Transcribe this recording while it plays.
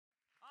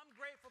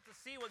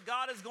to see what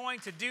God is going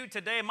to do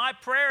today. My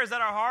prayer is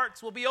that our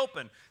hearts will be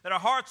open, that our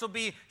hearts will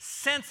be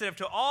sensitive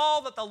to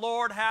all that the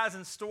Lord has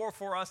in store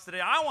for us today.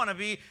 I want to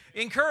be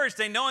encouraged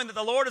today knowing that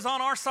the Lord is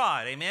on our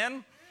side.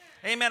 Amen?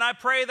 Amen. I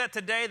pray that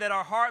today that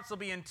our hearts will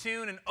be in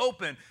tune and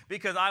open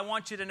because I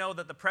want you to know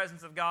that the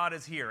presence of God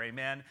is here.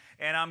 Amen.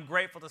 And I'm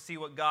grateful to see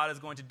what God is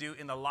going to do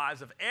in the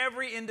lives of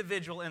every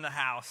individual in the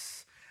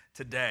house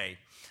today.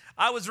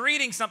 I was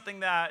reading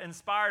something that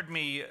inspired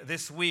me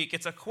this week.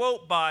 It's a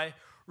quote by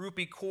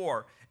Rupi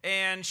Kaur,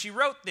 and she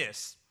wrote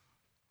this: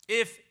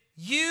 "If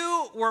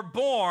you were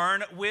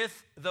born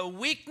with the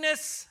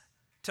weakness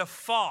to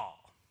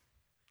fall,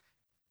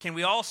 can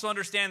we also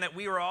understand that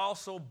we were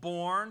also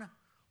born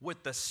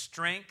with the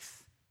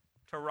strength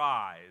to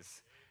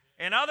rise?"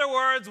 In other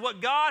words, what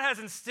God has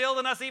instilled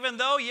in us, even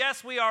though,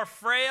 yes, we are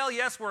frail,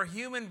 yes, we're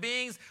human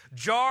beings,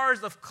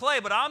 jars of clay,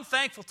 but I'm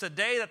thankful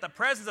today that the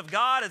presence of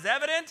God is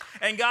evident,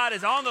 and God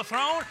is on the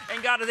throne,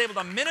 and God is able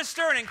to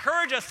minister and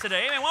encourage us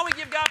today. Amen. Why don't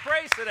we give God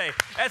praise today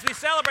as we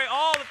celebrate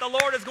all that the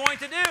Lord is going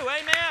to do?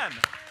 Amen.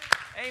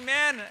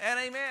 Amen and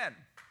amen.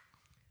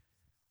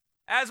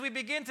 As we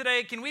begin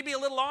today, can we be a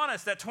little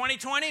honest that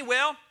 2020,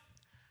 well,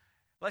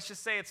 let's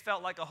just say it's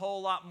felt like a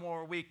whole lot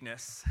more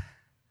weakness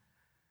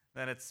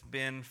than it's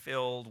been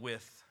filled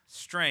with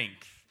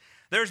strength.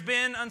 There's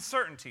been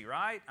uncertainty,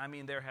 right? I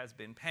mean, there has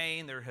been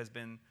pain, there has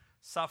been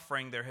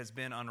suffering, there has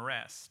been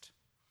unrest.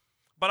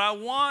 But I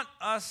want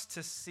us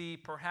to see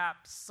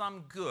perhaps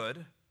some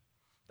good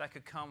that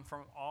could come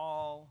from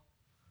all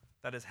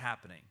that is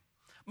happening.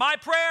 My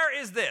prayer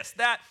is this,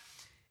 that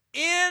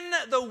in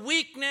the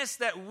weakness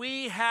that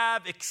we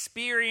have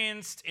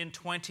experienced in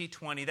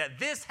 2020, that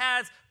this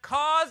has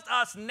caused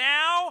us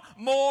now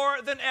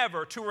more than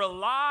ever to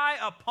rely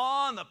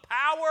upon the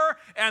power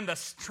and the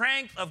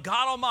strength of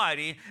God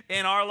Almighty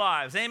in our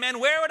lives. Amen.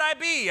 Where would I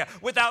be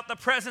without the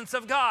presence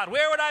of God?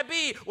 Where would I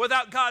be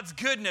without God's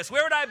goodness?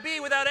 Where would I be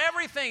without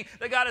everything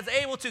that God is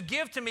able to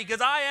give to me? Because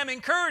I am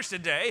encouraged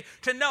today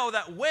to know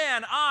that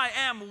when I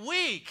am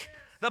weak,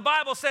 the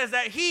Bible says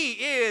that He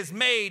is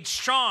made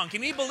strong.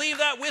 Can you believe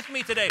that with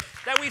me today?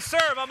 That we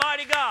serve a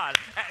mighty God,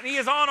 and He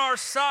is on our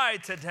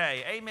side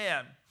today.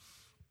 Amen.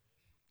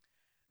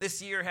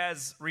 This year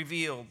has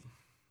revealed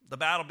the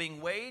battle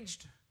being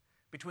waged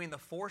between the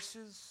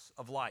forces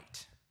of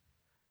light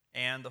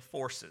and the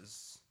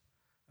forces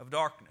of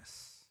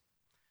darkness.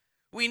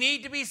 We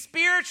need to be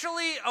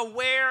spiritually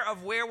aware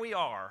of where we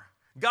are.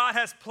 God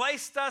has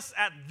placed us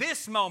at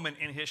this moment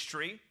in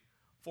history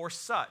for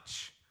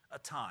such a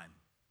time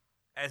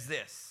as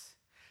this.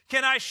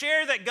 Can I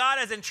share that God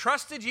has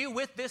entrusted you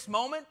with this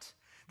moment?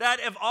 That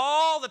of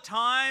all the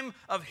time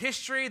of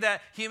history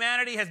that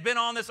humanity has been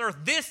on this earth,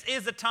 this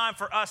is the time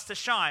for us to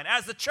shine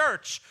as the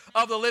church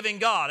of the living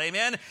God.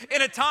 Amen.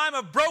 In a time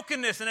of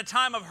brokenness, in a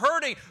time of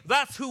hurting,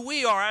 that's who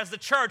we are as the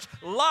church,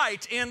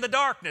 light in the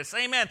darkness.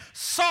 Amen.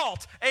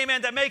 Salt,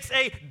 amen, that makes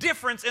a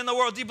difference in the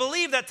world. Do you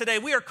believe that today?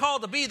 We are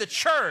called to be the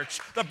church,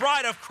 the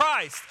bride of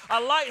Christ,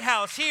 a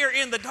lighthouse here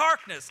in the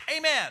darkness.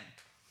 Amen.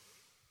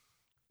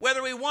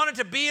 Whether we wanted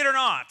to be it or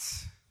not,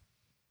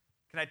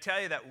 can I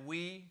tell you that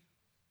we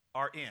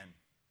are in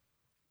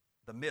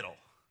the middle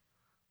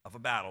of a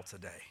battle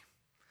today.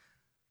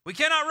 We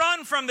cannot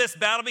run from this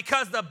battle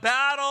because the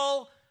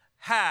battle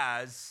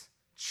has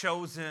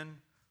chosen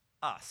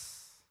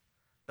us.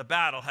 The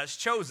battle has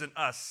chosen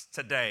us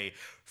today.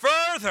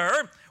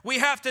 Further, we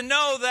have to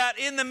know that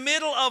in the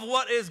middle of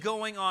what is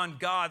going on,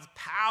 God's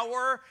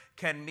power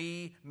can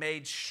be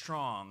made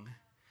strong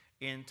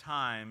in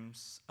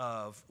times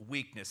of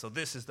weakness. So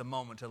this is the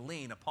moment to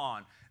lean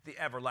upon the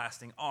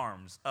everlasting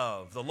arms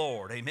of the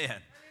Lord. Amen.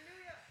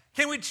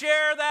 Can we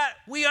share that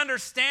we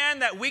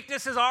understand that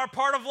weaknesses are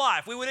part of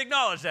life? We would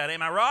acknowledge that,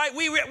 am I right?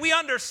 We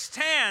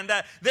understand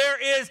that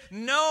there is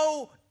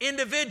no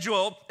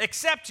individual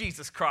except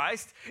Jesus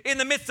Christ in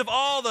the midst of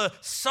all the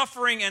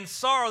suffering and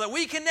sorrow, that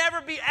we can never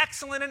be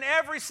excellent in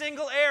every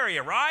single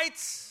area, right?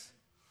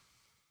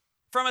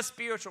 From a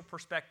spiritual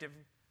perspective,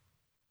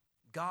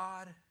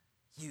 God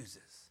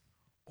uses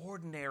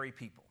ordinary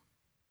people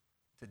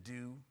to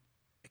do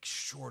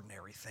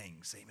extraordinary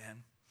things,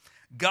 amen?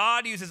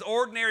 God uses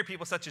ordinary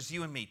people such as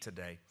you and me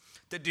today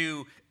to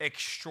do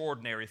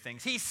extraordinary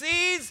things. He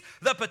sees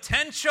the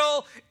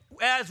potential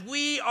as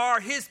we are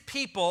His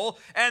people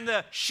and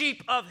the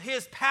sheep of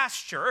His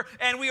pasture,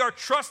 and we are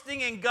trusting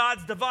in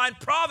God's divine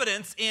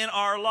providence in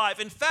our life.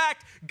 In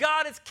fact,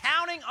 God is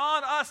counting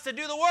on us to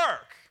do the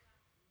work.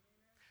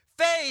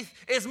 Faith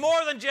is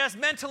more than just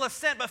mental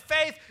assent, but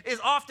faith is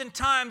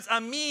oftentimes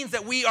a means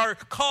that we are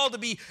called to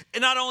be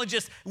not only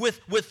just with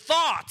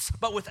thoughts,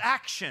 but with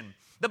action.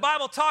 The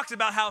Bible talks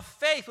about how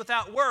faith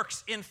without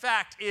works, in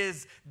fact,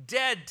 is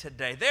dead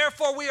today.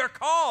 Therefore, we are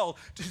called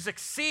to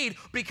succeed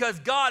because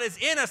God is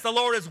in us, the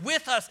Lord is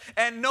with us,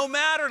 and no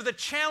matter the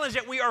challenge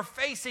that we are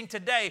facing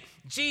today,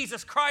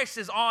 Jesus Christ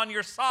is on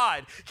your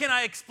side. Can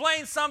I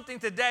explain something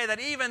today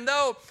that even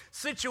though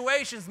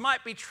situations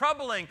might be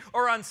troubling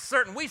or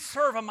uncertain, we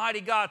serve a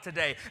mighty God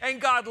today, and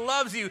God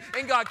loves you,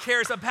 and God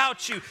cares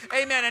about you.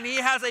 Amen. And He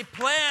has a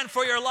plan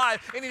for your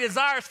life, and He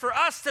desires for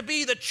us to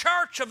be the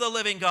church of the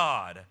living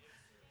God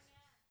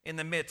in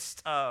the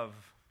midst of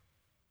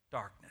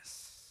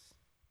darkness.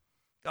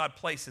 God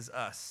places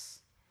us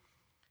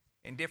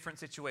in different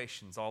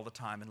situations all the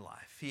time in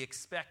life. He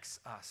expects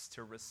us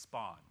to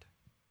respond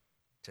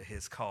to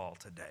His call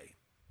today.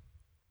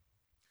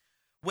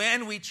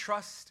 When we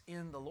trust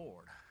in the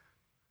Lord,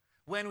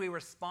 when we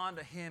respond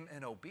to Him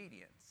in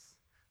obedience,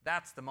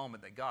 that's the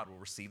moment that God will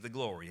receive the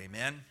glory.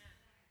 Amen?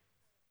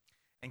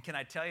 And can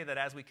I tell you that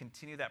as we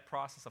continue that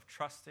process of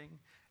trusting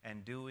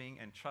and doing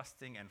and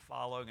trusting and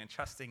following and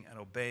trusting and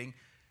obeying,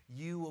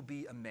 you will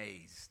be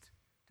amazed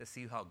to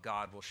see how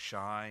God will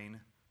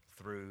shine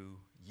through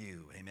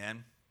you.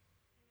 Amen?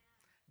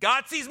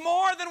 God sees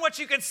more than what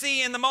you can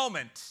see in the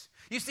moment.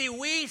 You see,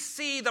 we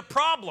see the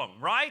problem,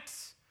 right?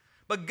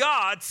 But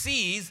God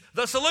sees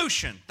the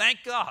solution. Thank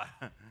God.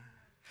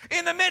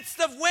 In the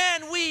midst of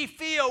when we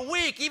feel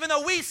weak, even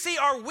though we see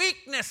our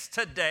weakness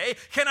today,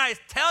 can I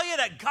tell you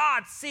that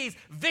God sees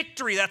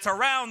victory that's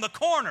around the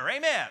corner?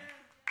 Amen.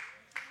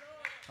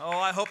 Oh,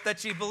 I hope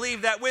that you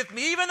believe that with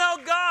me. Even though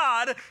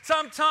God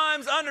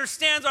sometimes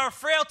understands our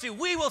frailty,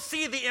 we will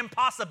see the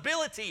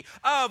impossibility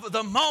of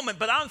the moment.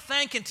 But I'm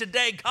thanking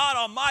today, God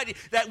Almighty,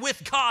 that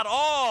with God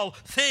all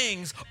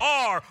things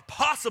are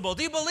possible.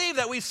 Do you believe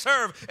that we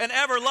serve an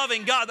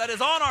ever-loving God that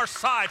is on our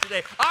side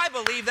today? I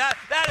believe that.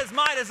 That is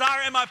my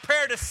desire and my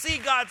prayer, to see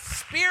God's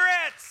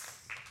Spirit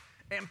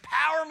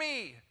empower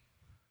me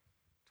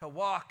to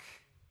walk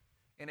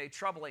in a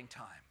troubling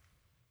time.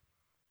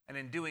 And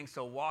in doing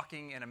so,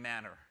 walking in a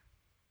manner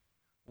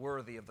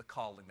worthy of the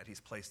calling that He's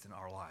placed in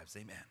our lives.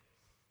 Amen.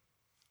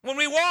 When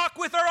we walk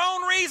with our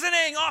own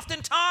reasoning,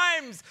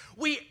 oftentimes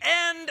we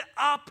end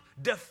up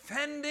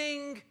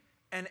defending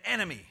an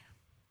enemy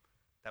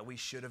that we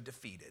should have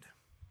defeated.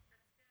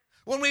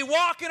 When we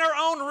walk in our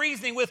own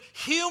reasoning with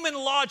human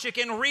logic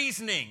and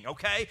reasoning,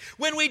 okay,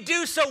 when we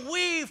do so,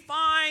 we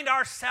find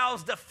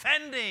ourselves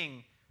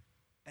defending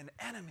an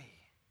enemy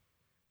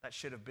that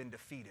should have been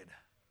defeated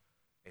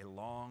a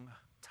long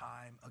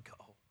time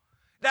ago.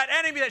 That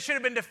enemy that should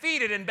have been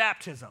defeated in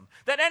baptism.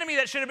 That enemy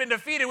that should have been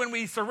defeated when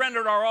we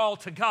surrendered our all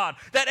to God.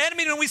 That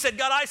enemy when we said,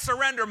 God, I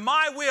surrender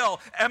my will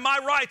and my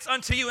rights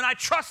unto you, and I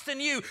trust in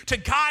you to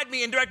guide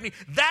me and direct me.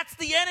 That's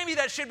the enemy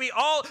that should be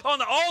all on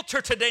the altar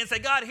today and say,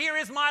 God, here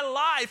is my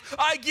life.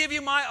 I give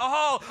you my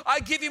all. I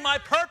give you my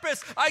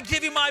purpose. I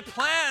give you my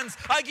plans.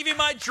 I give you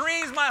my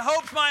dreams, my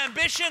hopes, my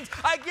ambitions.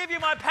 I give you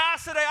my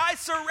past today. I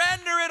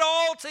surrender it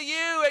all to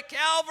you at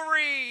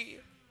Calvary.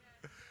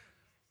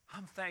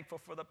 I'm thankful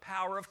for the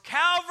power of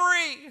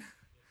Calvary,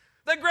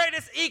 the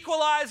greatest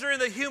equalizer in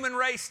the human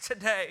race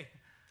today,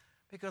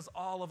 because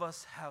all of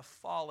us have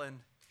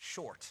fallen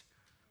short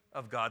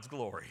of God's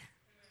glory,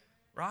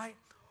 right?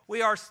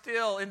 We are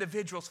still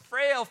individuals,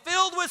 frail,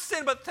 filled with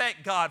sin, but thank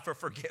God for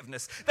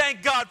forgiveness.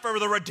 Thank God for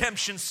the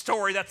redemption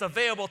story that's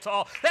available to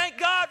all. Thank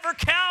God for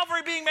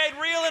Calvary being made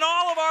real in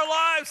all of our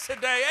lives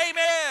today.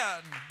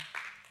 Amen.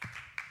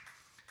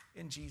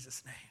 In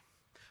Jesus' name.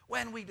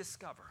 When we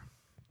discover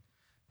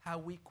how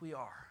weak we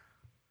are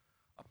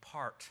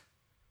apart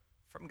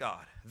from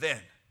God, then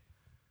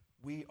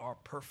we are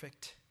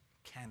perfect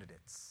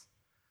candidates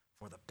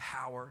for the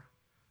power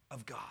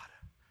of God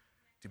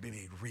to be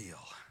made real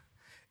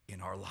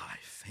in our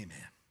life.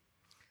 Amen.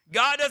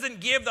 God doesn't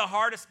give the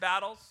hardest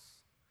battles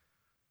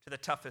to the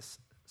toughest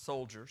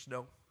soldiers.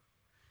 No.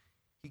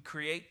 He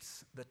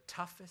creates the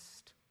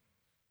toughest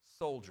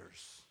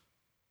soldiers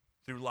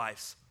through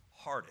life's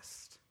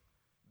hardest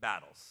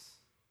battles.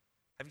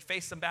 Have you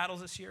faced some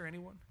battles this year,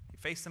 anyone? You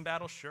faced some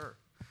battles? Sure.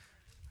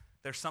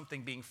 There's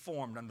something being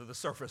formed under the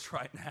surface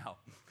right now.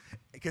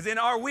 Because in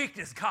our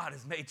weakness, God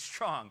is made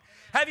strong.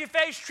 Have you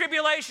faced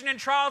tribulation and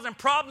trials and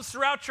problems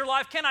throughout your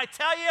life? Can I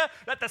tell you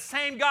that the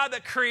same God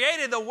that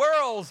created the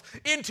worlds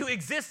into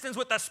existence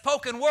with the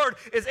spoken word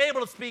is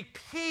able to speak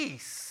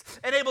peace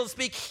and able to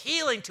speak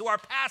healing to our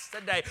past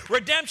today?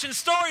 Redemption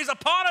stories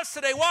upon us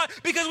today. Why?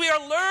 Because we are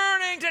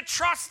learning to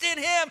trust in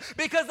Him,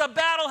 because the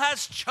battle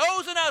has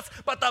chosen us,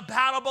 but the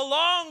battle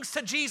belongs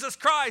to Jesus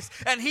Christ,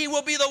 and He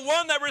will be the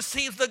one that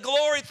receives the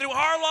glory through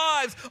our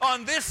lives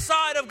on this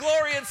side of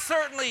glory and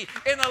certainly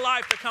in the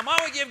life to come. I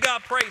want to give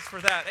God praise for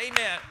that.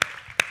 Amen.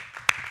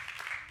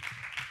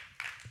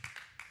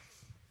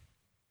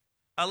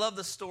 I love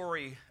the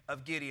story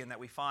of Gideon that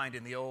we find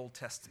in the Old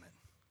Testament.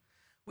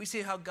 We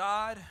see how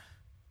God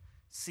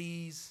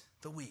sees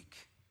the weak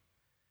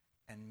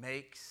and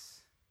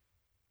makes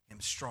him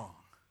strong.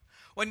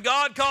 When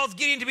God calls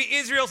Gideon to be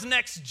Israel's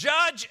next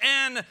judge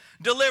and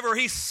deliverer,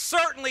 he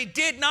certainly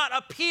did not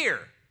appear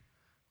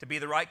to be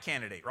the right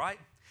candidate, right?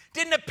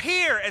 Didn't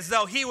appear as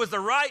though he was the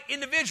right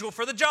individual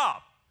for the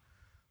job.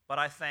 But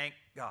I thank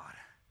God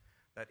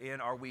that in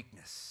our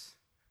weakness,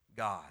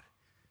 God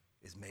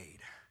is made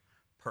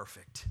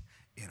perfect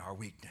in our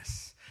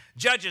weakness.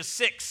 Judges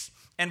 6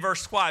 and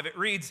verse 5, it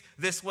reads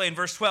this way in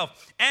verse 12.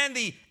 And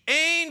the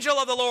angel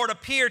of the Lord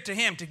appeared to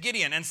him, to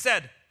Gideon, and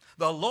said,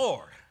 the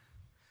Lord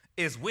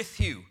is with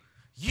you,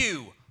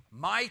 you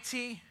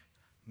mighty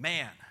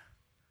man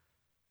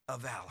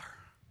of valor.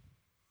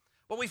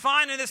 What we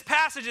find in this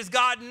passage is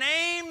God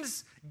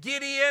names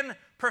Gideon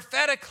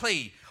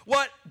prophetically,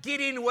 what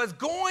Gideon was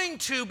going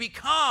to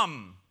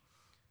become.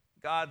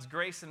 God's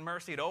grace and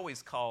mercy, it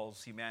always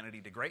calls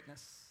humanity to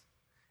greatness.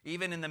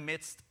 Even in the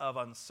midst of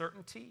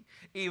uncertainty,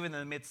 even in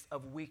the midst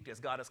of weakness,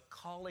 God is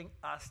calling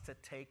us to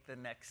take the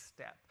next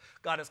step.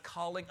 God is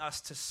calling us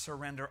to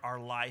surrender our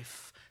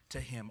life to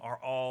Him, our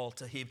all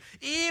to Him,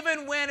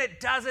 even when it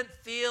doesn't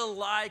feel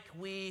like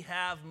we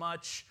have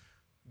much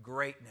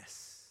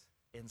greatness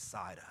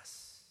inside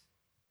us.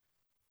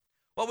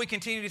 What we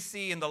continue to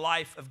see in the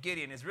life of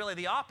Gideon is really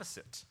the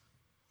opposite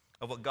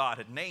of what God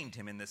had named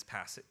him in this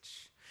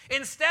passage.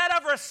 Instead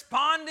of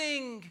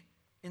responding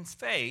in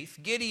faith,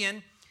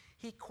 Gideon,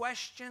 he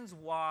questions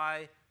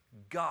why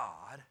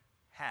God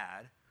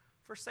had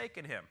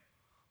forsaken him.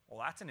 Well,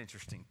 that's an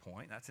interesting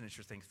point. That's an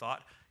interesting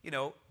thought.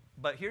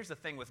 But here's the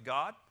thing with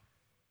God.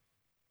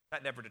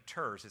 That never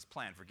deters his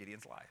plan for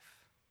Gideon's life.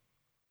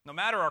 No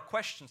matter our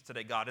questions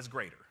today, God is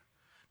greater.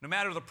 No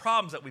matter the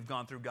problems that we've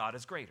gone through, God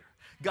is greater.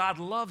 God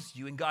loves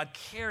you and God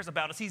cares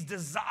about us. He's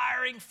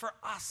desiring for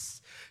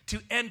us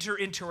to enter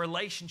into a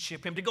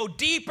relationship with Him, to go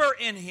deeper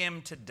in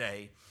Him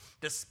today,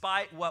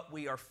 despite what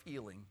we are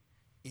feeling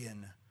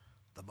in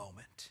the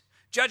moment.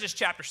 Judges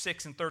chapter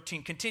 6 and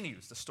 13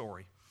 continues the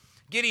story.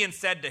 Gideon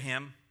said to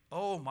him,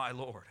 "Oh, my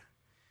Lord,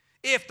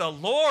 if the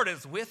Lord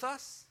is with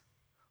us,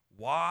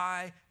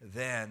 why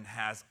then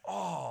has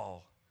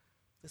all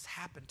this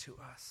happened to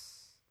us?"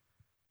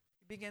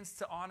 He begins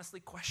to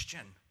honestly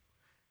question.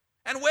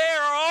 "And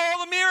where are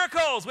all the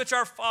miracles which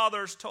our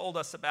fathers told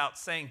us about,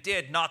 saying,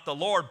 did not the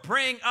Lord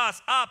bring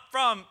us up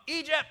from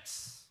Egypt?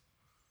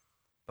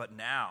 But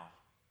now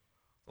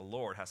the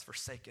Lord has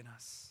forsaken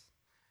us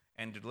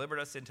and delivered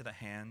us into the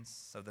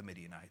hands of the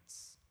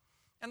Midianites."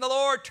 And the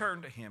Lord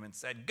turned to him and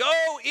said,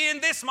 "Go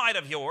in this might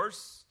of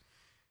yours,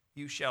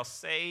 you shall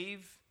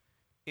save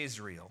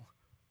Israel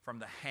from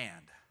the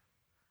hand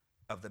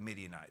of the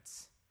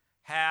Midianites.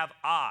 Have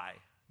I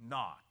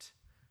not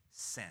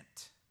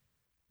sent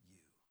you?"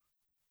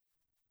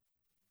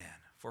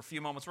 And for a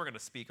few moments, we're going to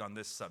speak on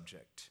this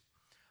subject.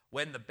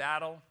 When the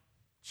battle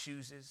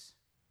chooses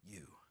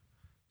you,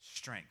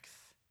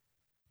 strength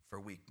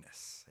for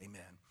weakness.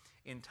 Amen.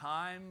 In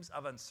times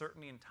of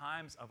uncertainty, in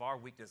times of our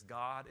weakness,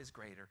 God is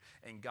greater,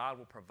 and God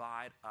will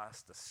provide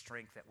us the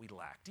strength that we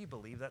lack. Do you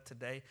believe that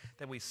today,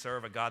 that we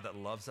serve a God that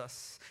loves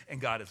us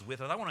and God is with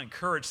us? I want to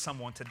encourage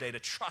someone today to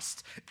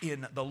trust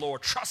in the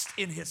Lord, trust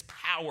in His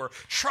power,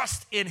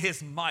 trust in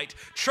His might,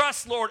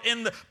 trust, Lord,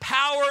 in the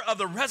power of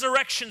the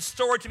resurrection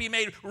story to be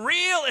made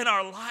real in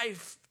our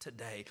life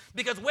today.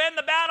 Because when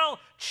the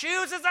battle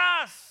chooses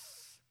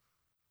us,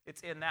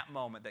 it's in that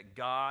moment that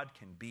God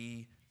can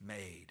be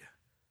made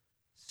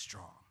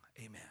strong.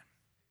 Amen.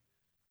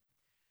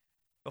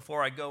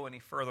 Before I go any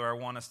further, I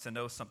want us to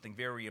know something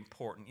very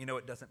important.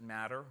 It doesn't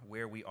matter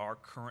where we are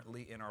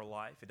currently in our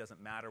life. It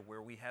doesn't matter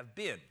where we have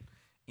been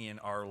in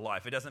our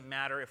life. It doesn't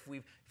matter if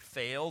we've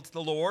failed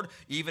the Lord,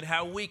 even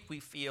how weak we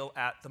feel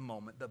at the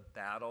moment. The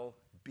battle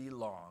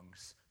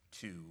belongs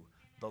to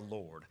the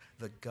Lord.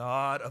 The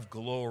God of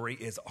glory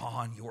is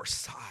on your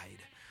side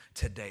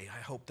today.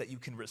 I hope that you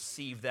can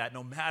receive that.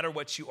 No matter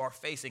what you are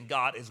facing,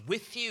 God is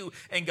with you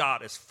and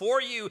God is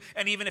for you.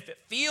 And even if it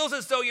feels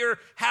as though you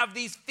have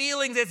these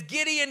feelings as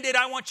Gideon did,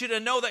 I want you to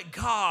know that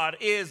God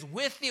is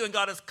with you and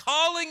God is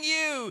calling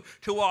you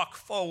to walk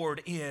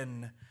forward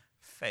in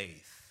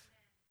faith.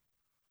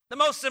 The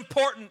most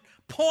important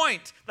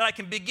point that I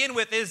can begin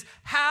with is,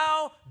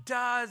 how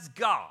does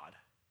God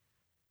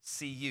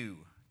see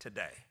you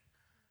today?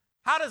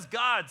 How does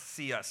God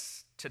see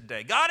us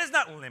today? God is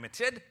not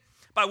limited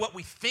by what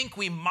we think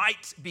we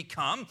might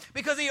become,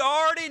 because He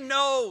already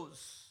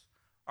knows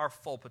our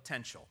full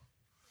potential.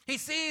 He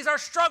sees our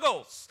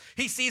struggles.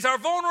 He sees our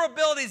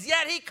vulnerabilities,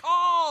 yet He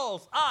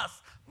calls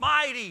us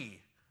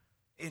mighty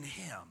in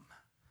Him.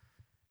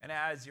 And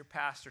as your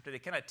pastor today,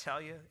 can I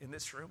tell you in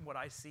this room what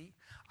I see?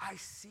 I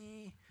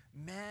see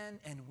men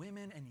and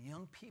women and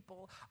young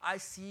people. I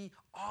see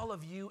all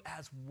of you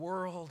as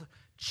world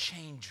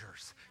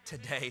changers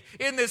today.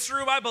 In this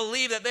room, I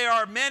believe that there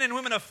are men and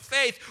women of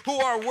faith who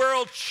are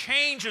world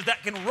changers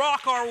that can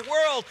rock our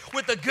world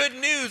with the good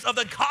news of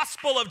the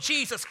gospel of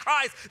Jesus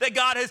Christ, that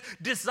God is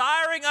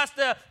desiring us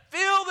to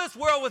fill this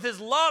world with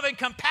His love and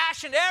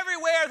compassion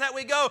everywhere that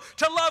we go,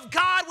 to love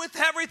God with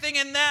everything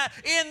in that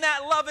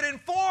love. It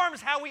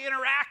informs how we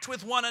interact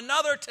with one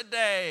another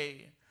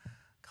today.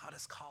 God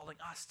is calling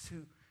us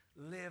to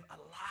live a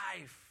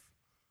life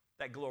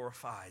that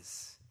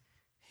glorifies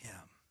Him.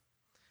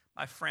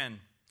 My friend,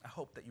 I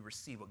hope that you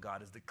receive what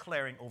God is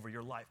declaring over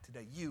your life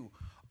today. You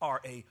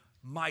are a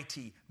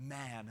mighty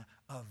man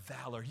of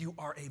valor. You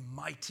are a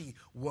mighty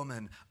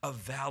woman of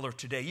valor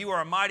today. You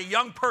are a mighty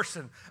young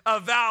person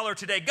of valor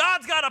today.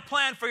 God's got a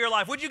plan for your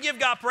life. Would you give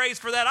God praise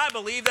for that? I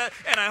believe that,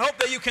 and I hope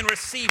that you can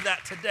receive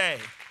that today.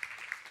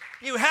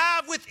 You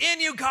have within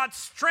you God's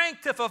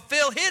strength to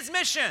fulfill his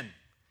mission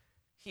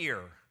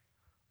here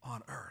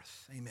on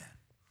earth. Amen.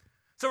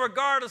 So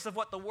regardless of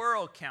what the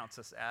world counts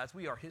us as,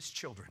 we are his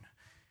children.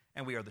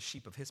 And we are the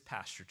sheep of his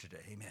pasture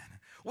today. Amen.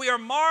 We are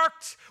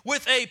marked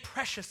with a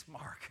precious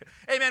mark.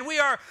 Amen. We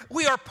are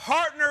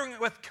partnering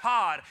with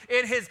God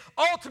in his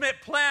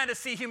ultimate plan to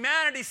see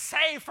humanity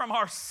saved from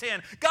our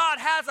sin. God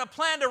has a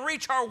plan to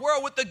reach our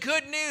world with the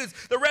good news.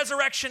 The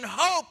resurrection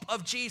hope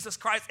of Jesus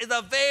Christ is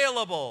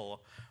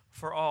available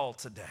for all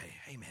today.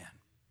 Amen.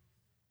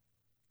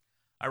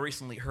 I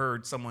recently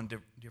heard someone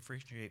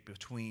differentiate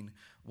between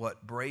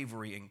what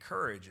bravery and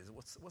courage is.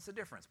 What's the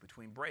difference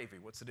between bravery?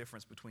 What's the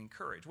difference between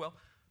courage? Well,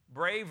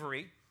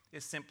 bravery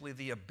is simply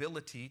the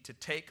ability to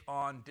take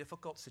on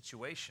difficult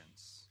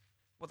situations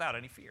without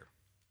any fear.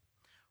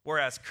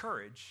 Whereas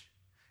courage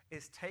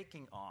is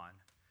taking on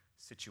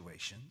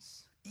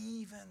situations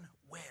even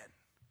when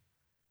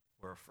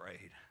we're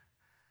afraid.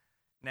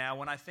 Now,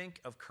 when I think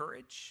of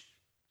courage,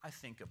 I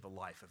think of the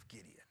life of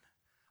Gideon.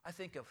 I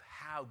think of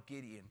how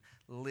Gideon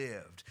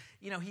lived.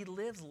 You know, he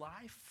lives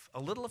life a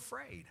little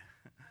afraid,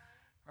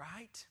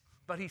 right?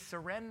 But he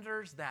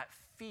surrenders that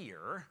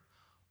fear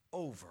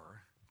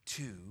over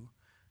to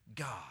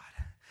God.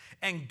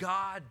 And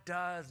God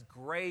does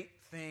great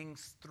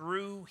things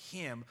through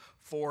him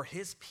for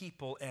his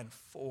people and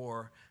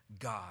for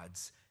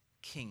God's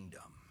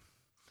kingdom.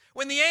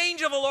 When the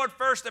angel of the Lord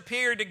first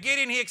appeared to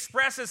Gideon, he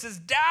expresses his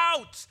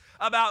doubts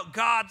about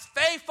God's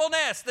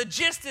faithfulness. The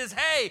gist is,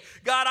 hey,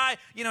 God,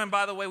 and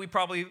by the way, we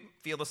probably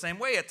feel the same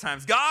way at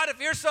times. God, if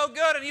you're so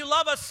good and you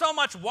love us so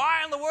much,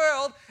 why in the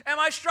world am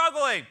I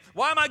struggling?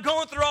 Why am I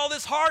going through all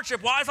this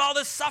hardship? Why is all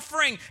this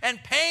suffering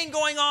and pain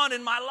going on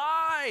in my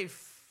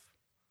life?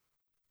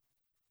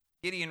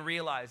 Gideon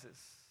realizes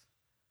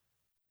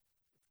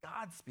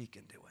God's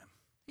speaking to him.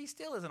 He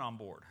still isn't on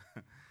board.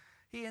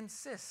 He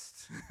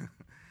insists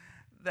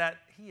that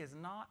he is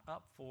not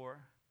up for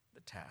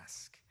the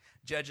task.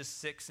 Judges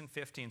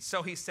 6:15.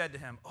 So he said to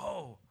him,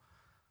 "Oh,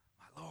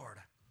 my Lord,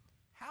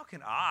 how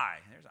can I,"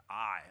 there's an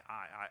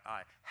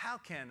I, how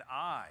can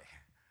I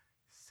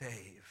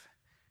save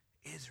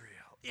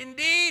Israel?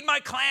 Indeed, my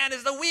clan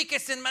is the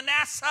weakest in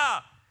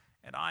Manasseh,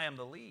 and I am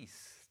the least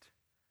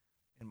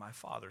in my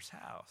father's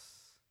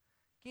house.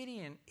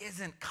 Gideon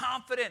isn't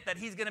confident that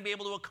he's going to be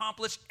able to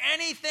accomplish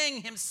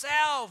anything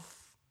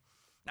himself.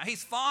 Now,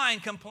 he's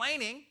fine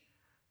complaining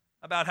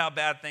about how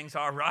bad things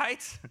are,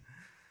 right?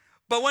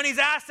 But when he's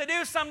asked to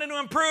do something to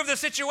improve the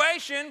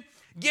situation,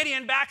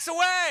 Gideon backs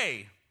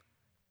away.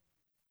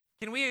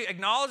 Can we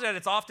acknowledge that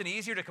it's often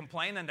easier to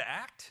complain than to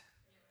act?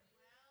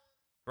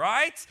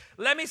 Right?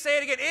 Let me say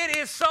it again. It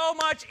is so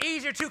much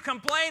easier to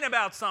complain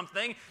about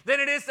something than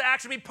it is to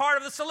actually be part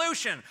of the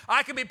solution.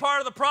 I can be part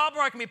of the problem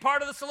or I can be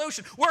part of the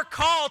solution. We're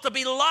called to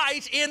be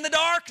light in the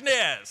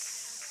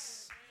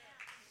darkness.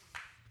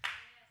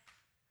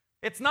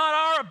 It's not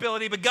our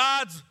ability, but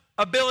God's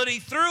ability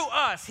through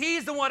us.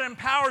 He's the one who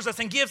empowers us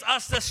and gives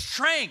us the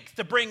strength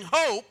to bring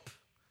hope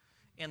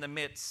in the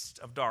midst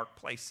of dark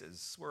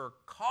places. We're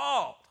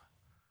called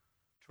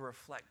to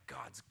reflect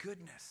God's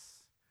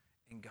goodness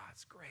and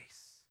God's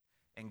grace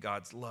and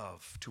God's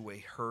love to a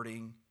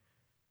hurting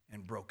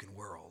and broken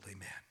world.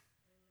 Amen.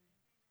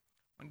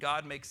 When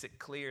God makes it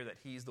clear that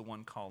he's the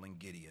one calling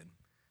Gideon,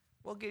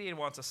 well, Gideon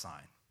wants a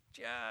sign,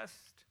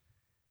 just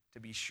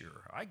to be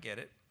sure. I get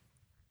it.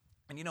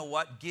 And you know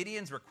what?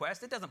 Gideon's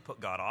request, it doesn't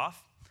put God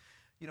off.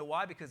 You know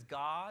why? Because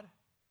God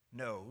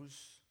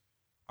knows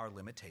our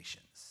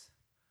limitations.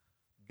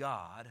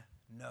 God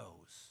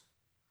knows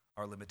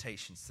our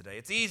limitations today.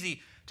 It's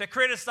easy to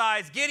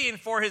criticize Gideon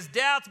for his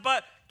doubts,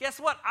 but guess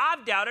what?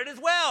 I've doubted as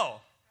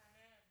well.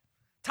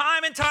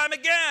 Time and time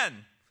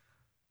again.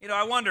 You know,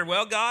 I wonder,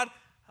 well, God,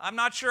 I'm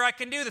not sure I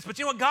can do this. But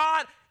you know what?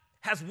 God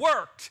has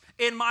worked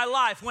in my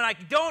life. When I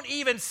don't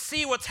even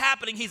see what's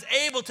happening, he's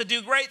able to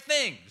do great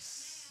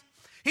things.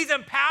 He's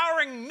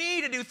empowering me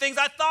to do things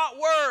I thought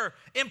were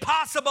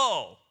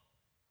impossible.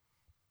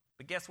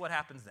 But guess what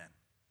happens then?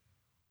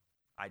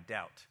 I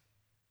doubt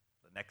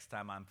the next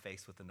time I'm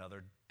faced with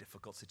another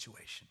difficult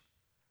situation,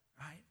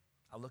 right?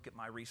 I look at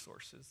my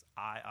resources.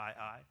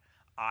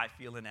 I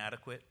feel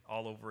inadequate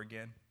all over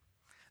again.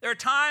 There are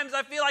times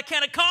I feel I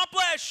can't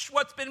accomplish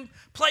what's been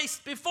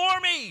placed before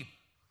me.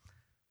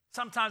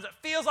 Sometimes it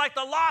feels like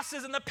the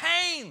losses and the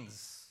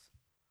pains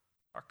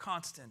are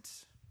constant,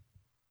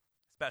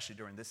 especially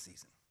during this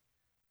season.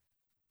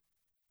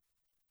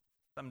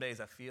 Some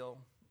days I feel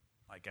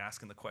like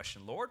asking the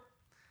question, Lord,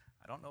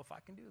 I don't know if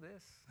I can do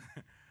this.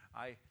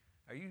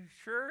 Are you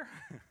sure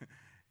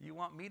you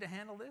want me to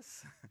handle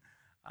this?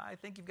 I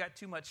think you've got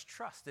too much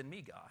trust in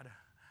me, God,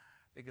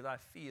 because I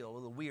feel a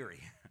little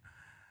weary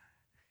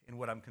in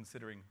what I'm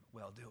considering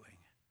well-doing.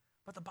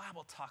 But the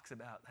Bible talks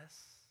about this.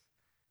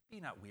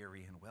 Be not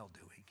weary in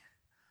well-doing,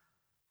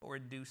 for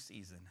in due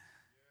season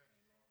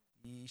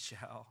ye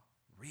shall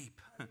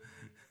reap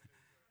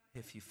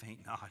if you faint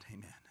not.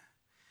 Amen.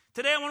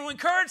 Today I want to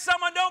encourage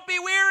someone, don't be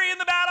weary in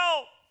the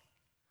battle.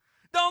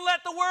 Don't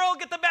let the world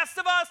get the best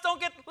of us.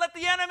 Don't let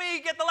the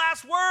enemy get the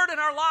last word in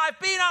our life.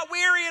 Be not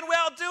weary in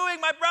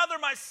well-doing, my brother,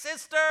 my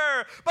sister.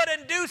 But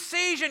in due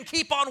season,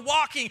 keep on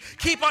walking.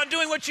 Keep on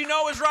doing what you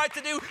know is right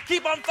to do.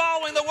 Keep on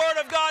following the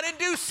word of God. In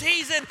due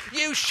season,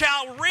 you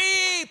shall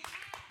reap.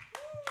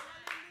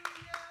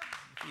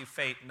 If you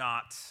faint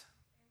not.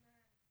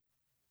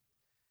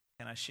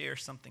 Can I share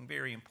something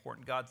very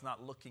important? God's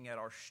not looking at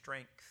our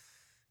strength.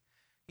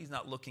 He's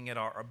not looking at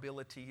our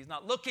ability. He's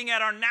not looking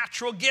at our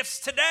natural gifts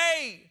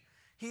today.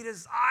 He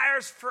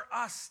desires for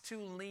us to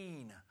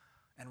lean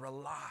and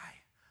rely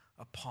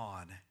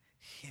upon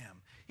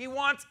Him. He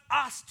wants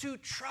us to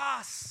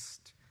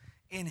trust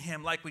in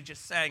Him, like we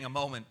just sang a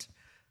moment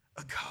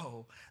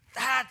ago.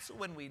 That's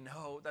when we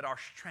know that our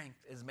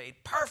strength is made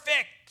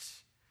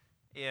perfect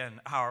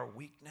in our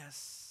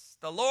weakness.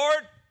 The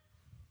Lord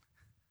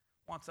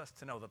wants us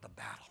to know that the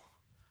battle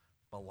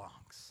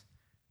belongs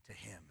to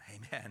Him.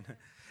 Amen.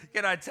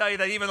 Can I tell you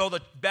that even though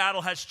the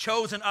battle has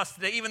chosen us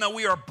today, even though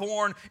we are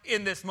born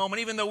in this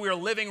moment, even though we are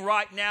living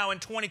right now in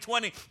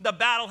 2020, the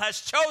battle has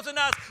chosen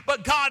us,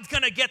 but God's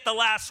going to get the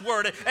last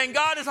word. And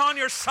God is on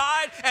your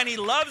side, and He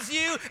loves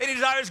you, and He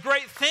desires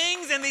great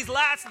things in these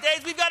last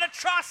days. We've got to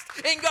trust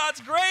in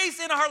God's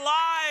grace in our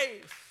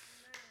life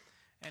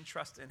and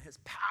trust in His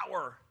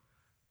power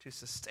to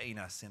sustain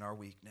us in our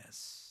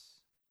weakness.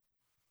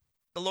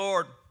 The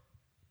Lord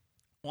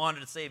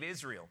wanted to save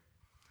Israel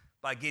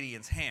by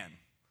Gideon's hand.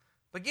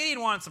 But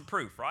Gideon wanted some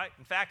proof, right?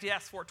 In fact, he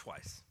asked for it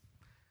twice.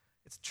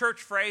 It's a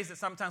church phrase that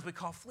sometimes we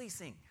call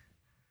fleecing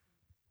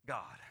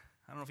God.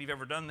 I don't know if you've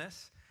ever done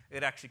this.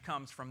 It actually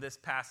comes from this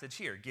passage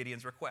here,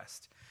 Gideon's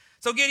request.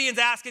 So Gideon's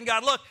asking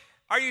God, look,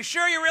 are you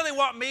sure you really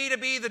want me to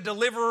be the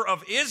deliverer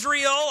of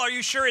Israel? Are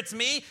you sure it's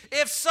me?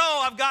 If so,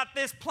 I've got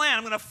this plan.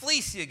 I'm going to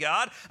fleece you,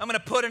 God. I'm going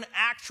to put an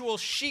actual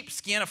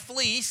sheepskin, a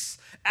fleece,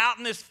 out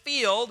in this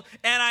field,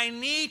 and I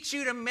need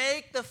you to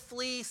make the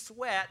fleece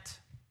wet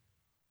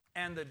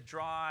and the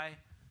dry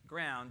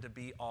ground to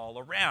be all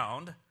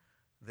around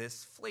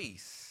this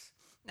fleece.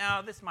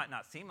 Now, this might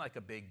not seem like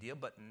a big deal,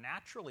 but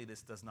naturally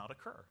this does not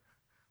occur.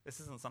 This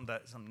isn't some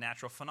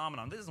natural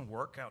phenomenon. This doesn't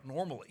work out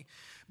normally.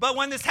 But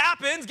when this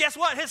happens, guess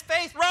what? His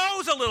faith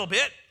rose a little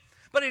bit,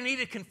 but he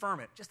needed to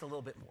confirm it just a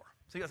little bit more.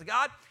 So he goes,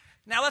 God,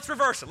 now let's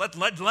reverse it.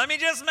 Let me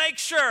just make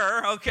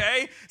sure,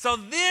 okay? So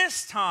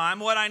this time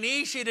what I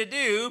need you to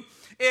do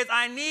is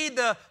I need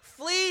the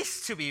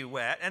fleece to be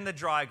wet and the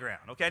dry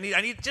ground. Okay,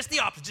 I need just the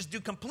opposite. Just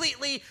do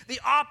completely the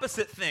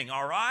opposite thing,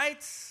 all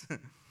right?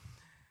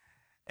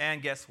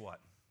 And guess what?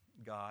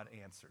 God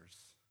answers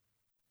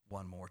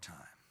one more time.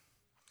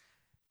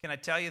 Can I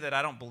tell you that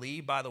I don't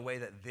believe, by the way,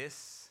 that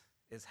this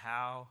is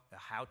a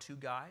how-to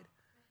guide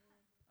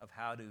of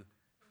how to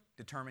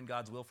determine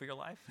God's will for your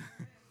life?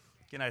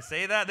 Can I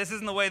say that? This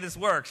isn't the way this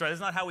works, right?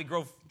 It's not how we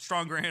grow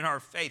stronger in our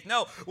faith.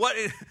 No,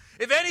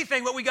 if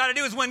anything, what we got to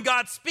do is when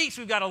God speaks,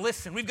 we've got to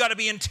listen. We've got to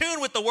be in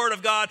tune with the Word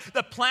of God,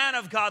 the plan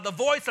of God, the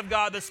voice of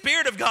God, the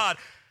Spirit of God.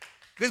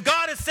 Because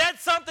God has said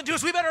something to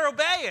us, we better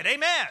obey it.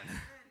 Amen.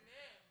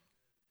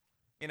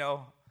 You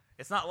know,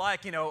 it's not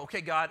like, okay,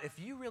 God, if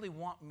you really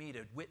want me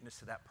to witness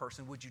to that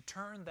person, would you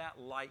turn that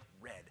light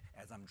red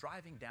as I'm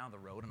driving down the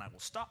road and I will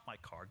stop my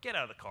car, get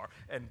out of the car,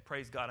 and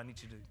praise God, I need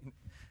you to...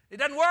 It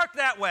doesn't work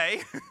that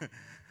way.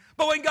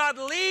 But when God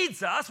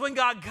leads us, when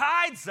God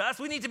guides us,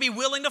 we need to be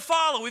willing to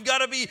follow. We've got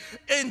to be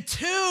in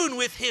tune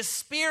with His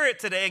Spirit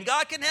today, and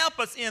God can help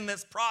us in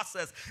this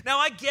process. Now,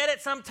 I get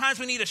it. Sometimes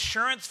we need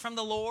assurance from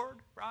the Lord,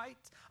 right?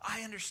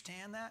 I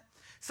understand that.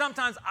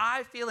 Sometimes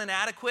I feel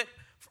inadequate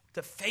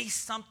to face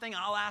something.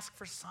 I'll ask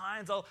for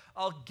signs.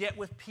 I'll get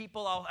with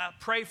people. I'll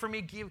pray for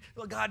me.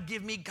 God,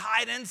 give me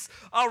guidance.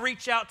 I'll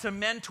reach out to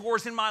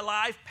mentors in my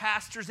life,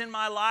 pastors in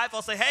my life.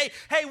 I'll say, hey,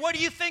 what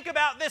do you think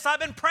about this? I've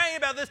been praying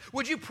about this.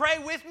 Would you pray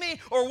with me?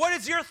 Or what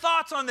is your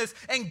thoughts on this?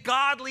 And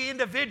godly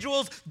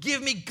individuals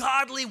give me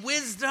godly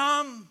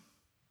wisdom.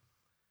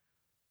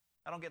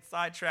 I don't get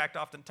sidetracked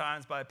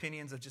oftentimes by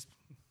opinions of just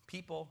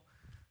people,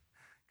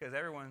 because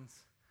everyone's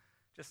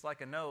just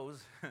like a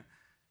nose.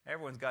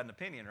 Everyone's got an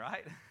opinion,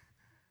 right?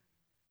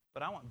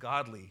 But I want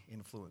godly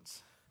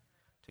influence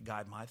to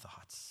guide my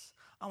thoughts.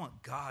 I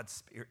want God's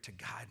Spirit to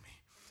guide me.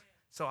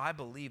 So I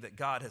believe that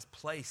God has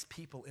placed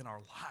people in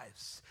our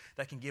lives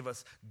that can give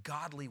us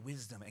godly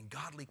wisdom and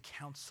godly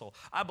counsel.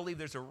 I believe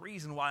there's a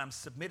reason why I'm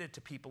submitted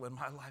to people in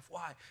my life.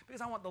 Why? Because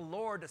I want the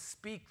Lord to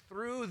speak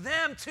through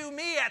them to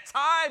me at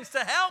times to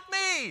help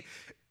me.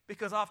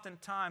 Because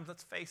oftentimes,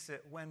 let's face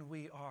it, when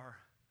we are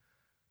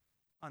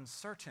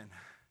uncertain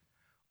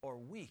or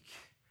weak,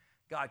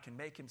 God can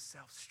make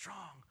Himself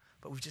strong,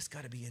 but we've just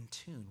got to be in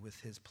tune with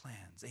His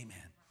plans.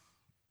 Amen.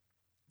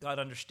 God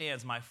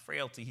understands my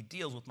frailty. He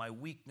deals with my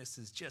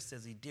weaknesses just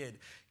as He did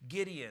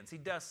Gideon's. He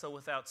does so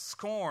without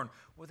scorn,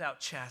 without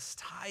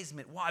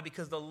chastisement. Why?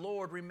 Because the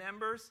Lord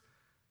remembers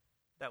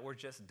that we're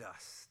just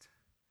dust.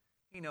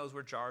 He knows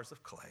we're jars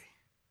of clay.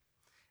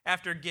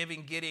 After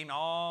giving Gideon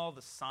all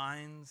the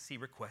signs he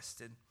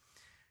requested,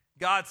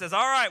 God says, all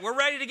right, we're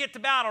ready to get to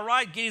battle,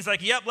 right? Gideon's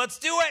like, yep, let's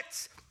do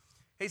it.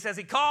 He says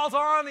he calls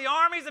on the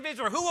armies of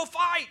Israel. Who will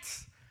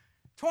fight?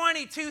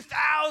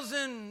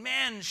 22,000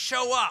 men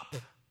show up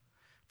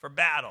for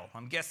battle.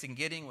 I'm guessing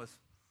Gideon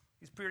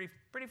he's pretty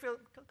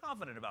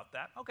confident about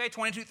that. Okay,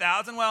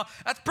 22,000. Well,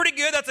 that's pretty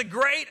good. That's a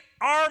great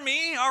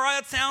army. All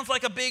right, that sounds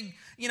like a big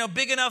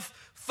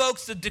enough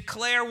folks to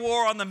declare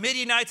war on the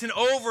Midianites and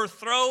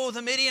overthrow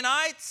the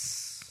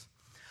Midianites.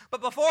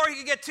 But before he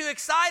could get too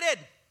excited,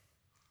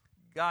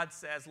 God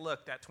says,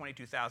 look, that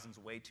 22,000 is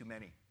way too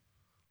many.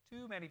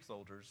 Too many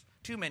soldiers,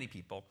 too many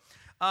people.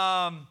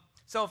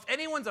 So if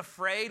anyone's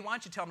afraid, why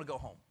don't you tell them to go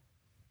home?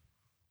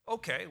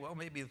 Okay, well,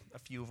 maybe a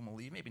few of them will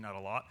leave, maybe not a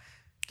lot.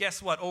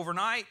 Guess what?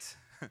 Overnight,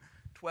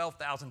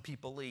 12,000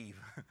 people leave.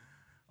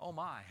 Oh,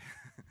 my.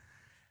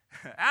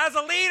 As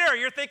a leader,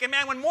 you're thinking,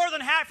 man, when more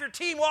than half your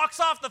team walks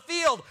off the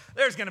field,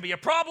 there's going to be a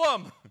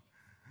problem.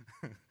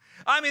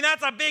 I mean,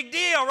 that's a big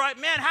deal, right?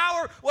 Man,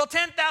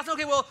 10,000,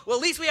 okay, well, at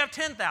least we have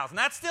 10,000.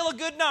 That's still a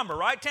good number,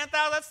 right? 10,000,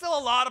 that's still a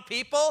lot of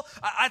people.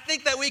 I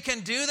think that we can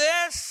do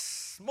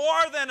this,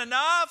 more than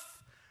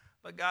enough.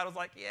 But God was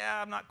like,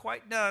 yeah, I'm not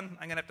quite done.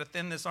 I'm going to have to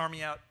thin this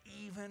army out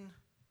even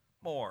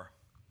more.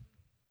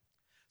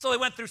 So they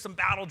went through some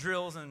battle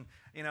drills and,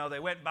 they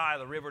went by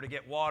the river to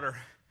get water.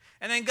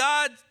 And then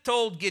God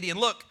told Gideon,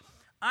 look,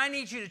 I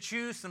need you to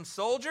choose some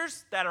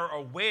soldiers that are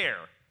aware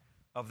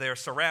of their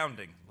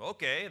surroundings.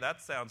 Okay,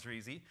 that sounds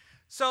easy.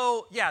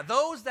 So, yeah,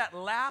 those that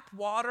lap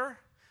water,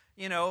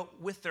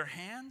 with their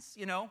hands,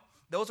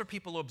 those are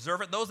people who observe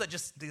it. Those that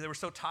they were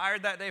so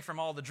tired that day from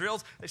all the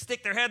drills, they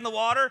stick their head in the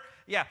water.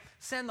 Yeah,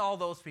 send all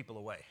those people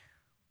away.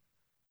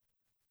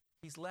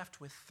 He's left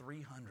with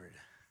 300.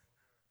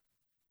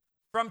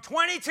 From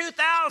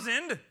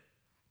 22,000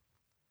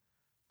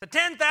 to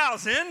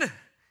 10,000,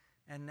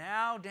 and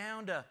now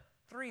down to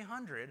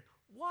 300.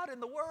 What in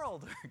the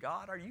world,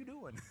 God, are you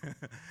doing?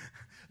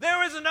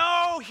 There is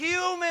no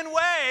human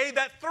way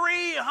that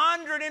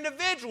 300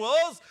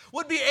 individuals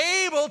would be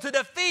able to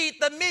defeat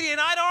the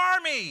Midianite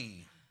army.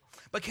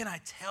 But can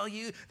I tell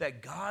you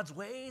that God's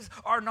ways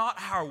are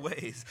not our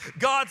ways?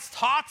 God's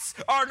thoughts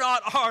are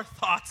not our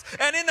thoughts.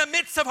 And in the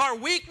midst of our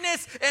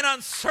weakness and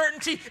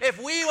uncertainty, if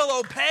we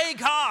will obey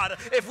God,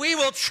 if we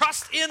will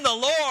trust in the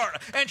Lord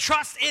and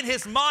trust in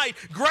His might,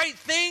 great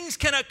things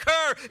can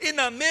occur in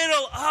the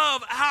middle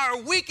of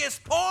our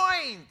weakest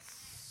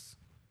points.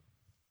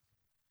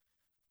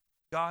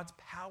 God's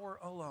power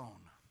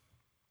alone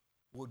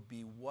would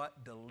be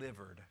what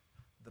delivered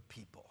the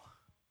people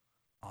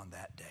on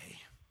that day.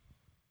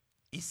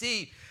 You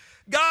see,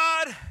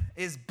 God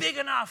is big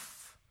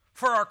enough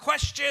for our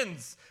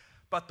questions,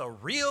 but the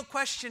real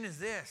question is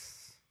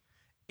this: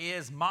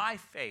 is my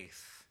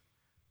faith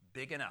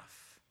big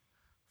enough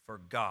for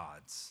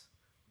God's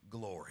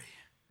glory?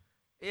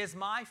 Is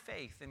my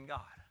faith in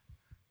God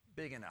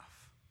big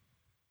enough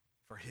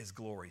for His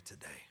glory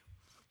today?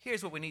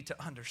 Here's what we need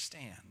to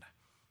understand.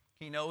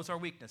 He knows our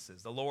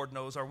weaknesses. The Lord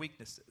knows our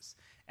weaknesses,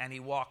 and He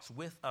walks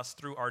with us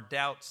through our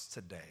doubts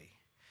today.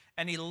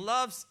 And He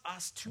loves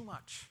us too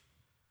much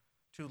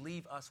to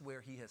leave us where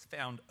He has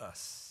found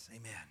us.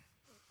 Amen.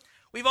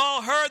 We've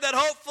all heard that,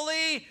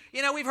 hopefully,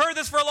 we've heard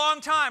this for a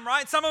long time,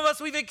 right? Some of us,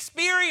 we've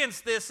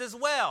experienced this as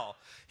well.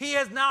 He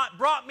has not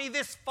brought me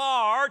this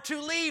far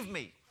to leave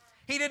me.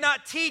 He did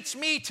not teach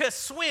me to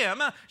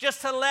swim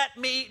just to let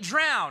me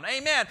drown.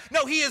 Amen.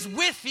 No, He is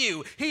with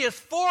you. He is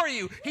for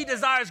you. He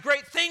desires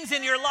great things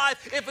in your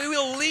life if we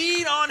will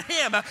lean on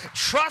Him,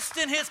 trust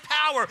in His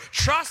power,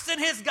 trust in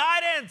His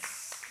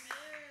guidance.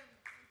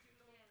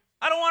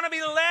 I don't want to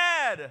be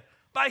led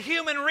by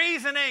human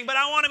reasoning, but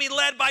I want to be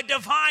led by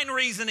divine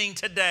reasoning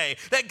today,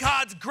 that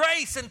God's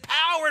grace and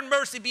power and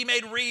mercy be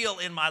made real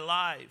in my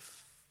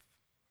life.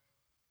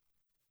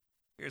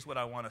 Here's what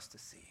I want us to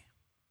see.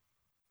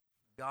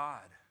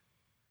 God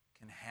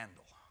can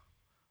handle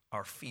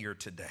our fear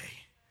today,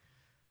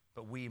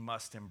 but we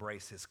must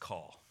embrace His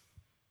call.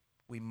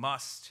 We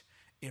must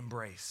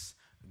embrace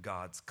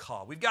God's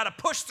call. We've got to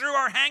push through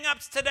our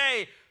hang-ups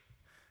today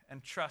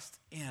and trust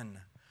in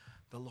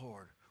the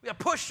Lord. We got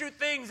to push through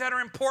things that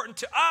are important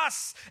to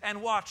us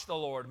and watch the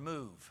Lord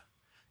move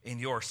in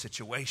your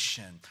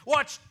situation.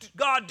 Watch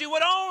God do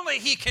what only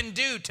He can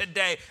do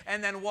today,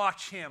 and then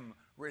watch Him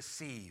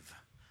receive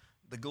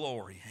the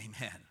glory.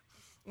 Amen.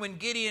 When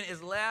Gideon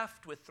is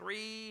left with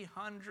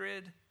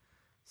 300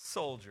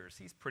 soldiers,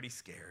 he's pretty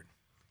scared.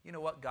 You know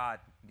what? God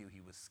knew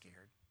he was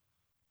scared.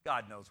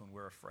 God knows when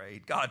we're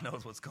afraid. God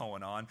knows what's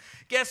going on.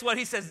 Guess what?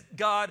 He says,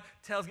 God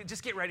tells you,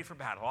 just get ready for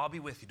battle. I'll be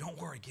with you. Don't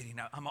worry,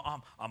 Gideon. I'm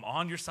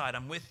on your side.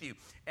 I'm with you.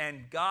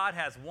 And God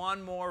has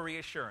one more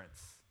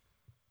reassurance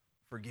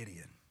for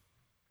Gideon.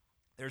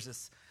 There's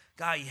this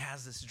guy, he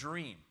has this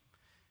dream.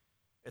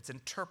 It's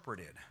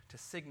interpreted to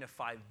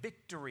signify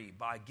victory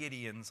by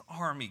Gideon's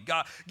army.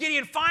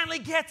 Gideon finally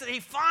gets it. He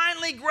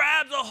finally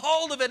grabs a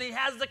hold of it. He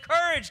has the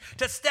courage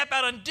to step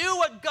out and do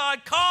what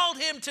God called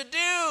him to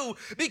do,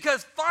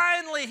 because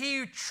finally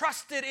he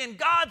trusted in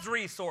God's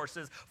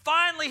resources.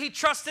 Finally he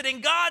trusted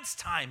in God's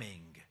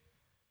timing,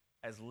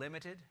 as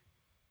limited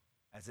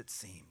as it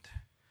seemed.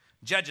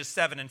 Judges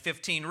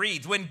 7:15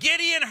 reads, when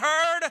Gideon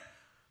heard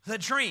the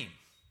dream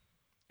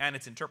and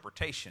its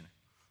interpretation,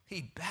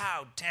 he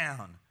bowed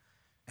down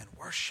and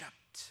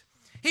worshiped.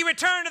 He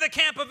returned to the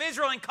camp of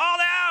Israel and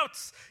called out,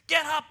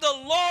 get up, the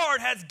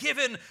Lord has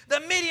given the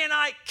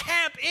Midianite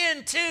camp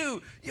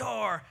into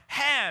your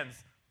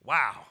hands.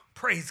 Wow,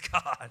 praise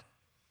God.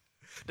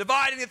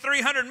 Dividing the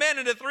 300 men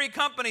into 3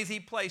 companies, he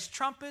placed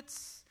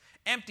trumpets,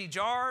 empty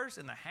jars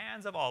in the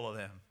hands of all of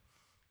them,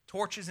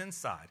 torches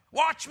inside.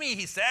 Watch me,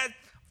 he said,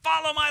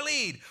 follow my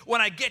lead.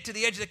 When I get to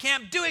the edge of the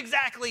camp, do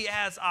exactly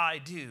as I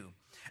do.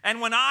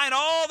 And when I and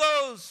all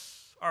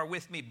those are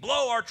with me,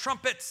 blow our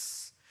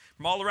trumpets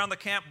from all around the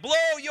camp,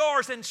 blow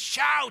yours and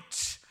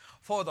shout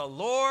for the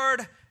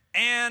Lord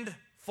and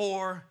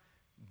for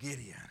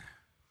Gideon.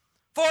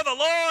 For the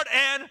Lord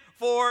and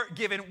for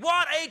Gideon.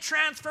 What a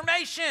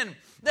transformation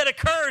that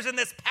occurs in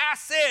this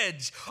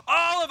passage.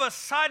 All of a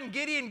sudden,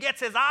 Gideon gets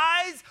his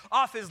eyes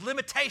off his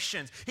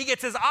limitations. He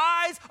gets his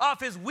eyes off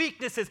his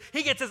weaknesses.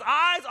 He gets his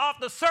eyes off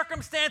the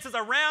circumstances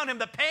around him,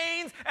 the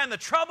pains and the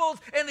troubles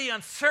and the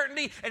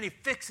uncertainty, and he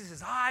fixes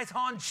his eyes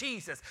on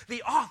Jesus,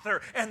 the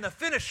author and the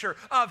finisher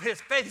of his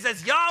faith. He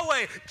says,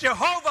 Yahweh,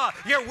 Jehovah,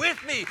 you're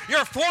with me.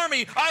 You're for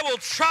me. I will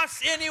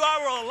trust in you. I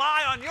will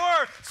rely on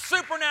your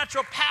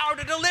supernatural power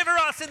to deliver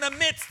us in the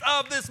midst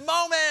of this moment.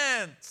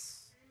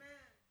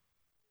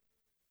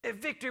 If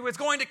victory was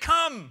going to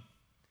come,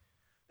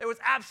 there was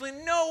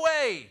absolutely no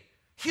way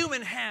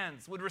human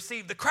hands would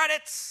receive the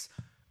credits.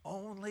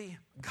 Only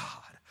God,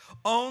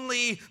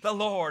 only the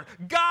Lord.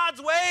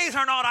 God's ways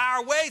are not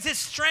our ways. His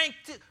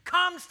strength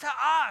comes to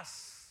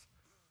us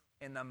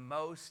in the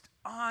most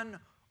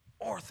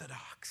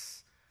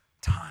unorthodox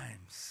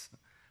times.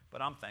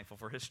 But I'm thankful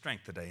for his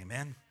strength today,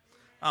 amen?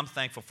 I'm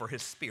thankful for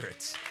his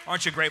spirit.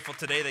 Aren't you grateful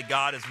today that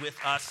God is with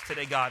us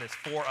today? God is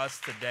for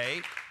us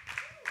today.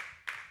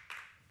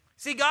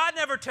 See, God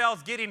never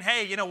tells Gideon,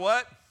 hey, you know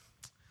what?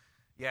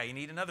 Yeah, you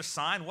need another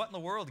sign. What in the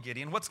world,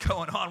 Gideon? What's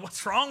going on?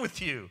 What's wrong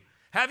with you?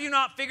 Have you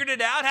not figured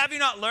it out? Have you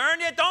not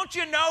learned yet? Don't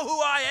you know who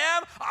I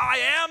am? I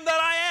am that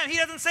I am. He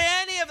doesn't say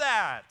any of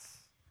that.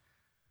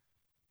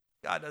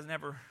 God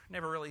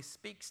never really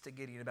speaks to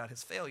Gideon about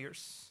his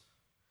failures.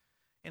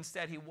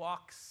 Instead, he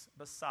walks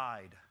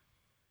beside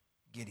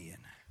Gideon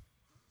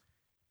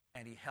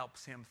and he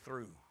helps him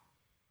through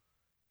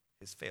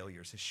his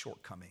failures, his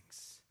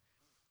shortcomings.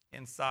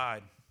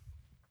 Inside,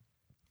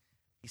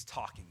 he's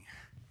talking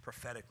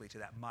prophetically to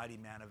that mighty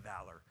man of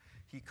valor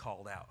he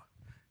called out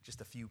just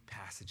a few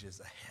passages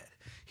ahead.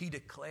 He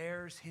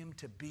declares him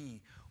to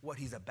be what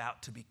he's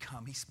about to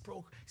become. He's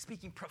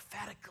speaking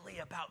prophetically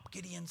about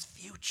Gideon's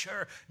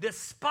future.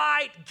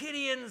 Despite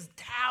Gideon's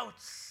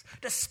doubts,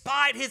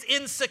 despite his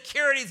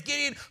insecurities,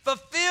 Gideon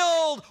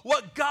fulfilled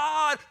what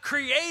God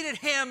created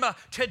him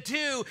to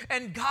do,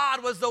 and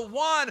God was the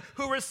one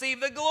who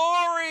received the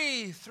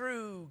glory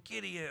through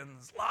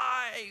Gideon's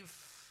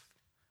life.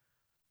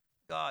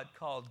 God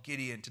called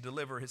Gideon to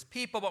deliver his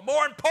people, but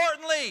more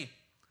importantly,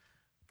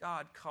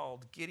 God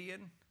called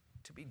Gideon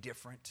to be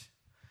different.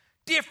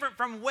 Different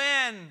from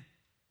when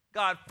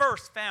God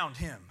first found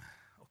him,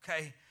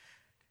 okay?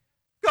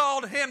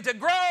 Called him to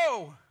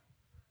grow,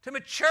 to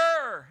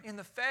mature in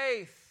the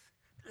faith,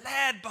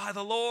 led by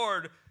the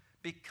Lord,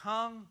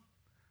 become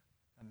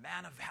a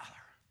man of valor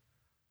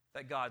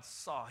that God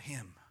saw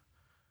him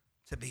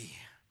to be.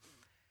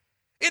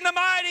 In the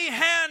mighty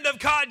hand of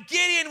God,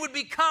 Gideon would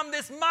become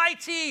this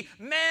mighty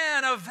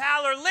man of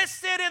valor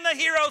listed in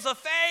the heroes of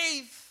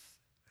faith.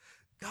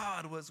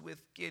 God was with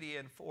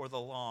Gideon for the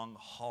long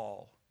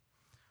haul,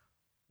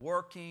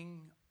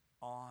 working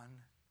on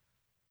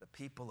the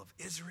people of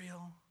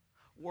Israel,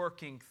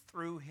 working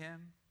through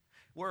him,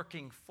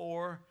 working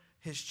for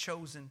his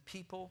chosen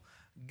people.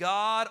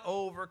 God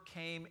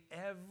overcame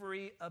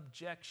every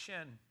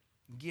objection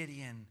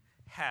Gideon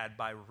had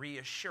by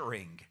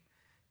reassuring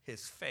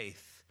his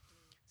faith.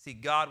 See,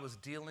 God was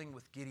dealing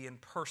with Gideon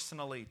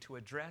personally to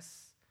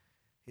address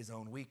his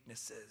own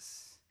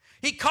weaknesses.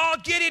 He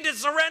called Gideon to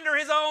surrender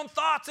his own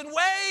thoughts and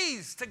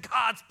ways to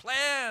God's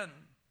plan.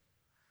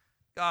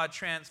 God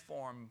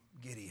transformed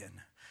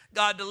Gideon.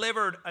 God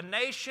delivered a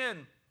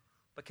nation.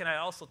 But can I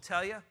also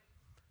tell you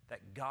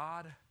that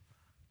God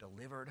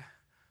delivered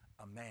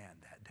a man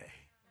that day?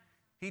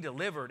 He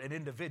delivered an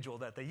individual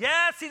that day.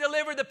 Yes, he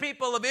delivered the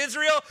people of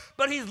Israel,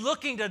 but he's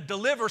looking to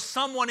deliver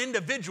someone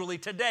individually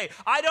today.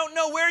 I don't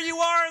know where you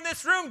are in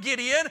this room,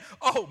 Gideon.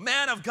 Oh,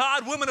 man of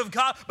God, woman of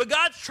God. But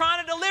God's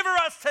trying to deliver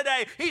us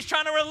today. He's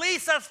trying to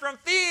release us from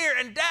fear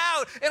and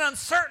doubt and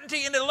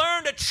uncertainty and to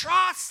learn to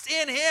trust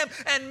in him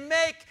and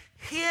make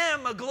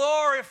him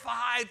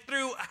glorified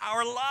through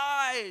our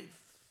life.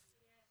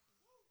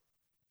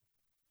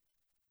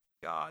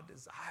 God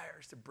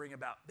desires to bring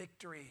about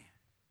victory.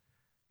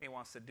 He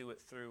wants to do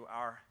it through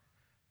our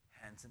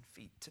hands and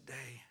feet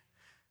today.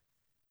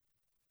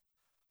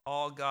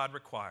 All God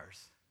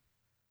requires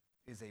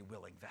is a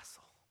willing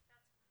vessel.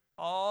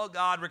 All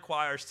God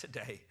requires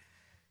today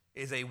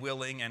is a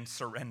willing and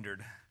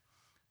surrendered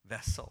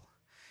vessel.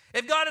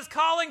 If God is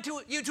calling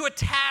you to a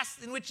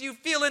task in which you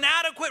feel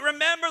inadequate,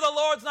 remember the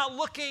Lord's not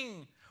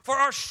looking for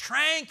our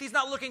strength. He's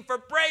not looking for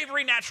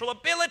bravery, natural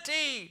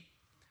ability.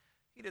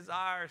 He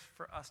desires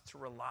for us to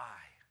rely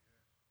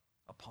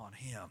upon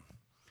Him.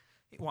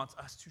 He wants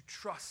us to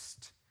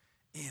trust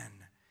in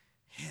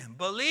Him.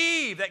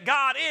 Believe that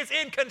God is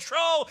in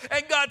control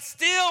and God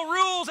still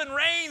rules and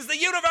reigns the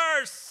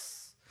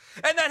universe.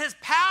 And that His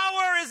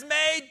power is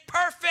made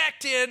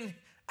perfect in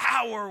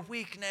our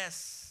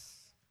weakness.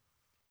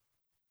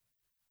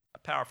 A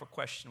powerful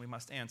question we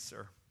must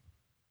answer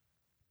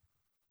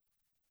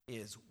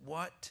is,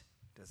 what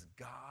does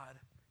God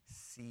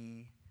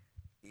see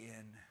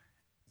in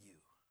you?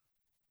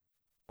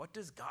 What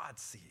does God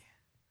see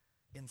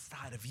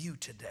inside of you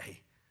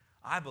today?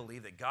 I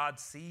believe that God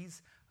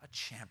sees a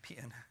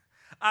champion.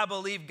 I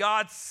believe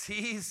God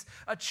sees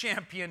a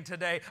champion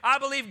today. I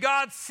believe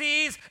God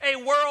sees a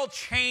world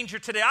changer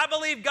today. I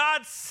believe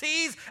God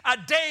sees a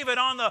David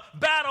on the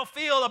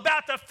battlefield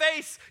about to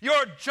face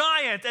your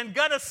giant and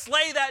gonna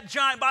slay that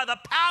giant by the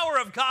power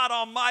of God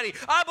Almighty.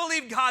 I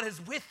believe God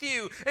is with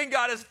you and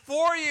God is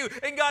for you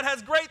and God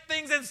has great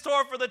things in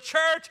store for the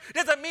church.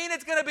 Does it mean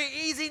it's gonna be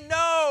easy?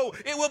 No,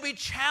 it will be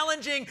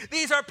challenging.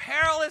 These are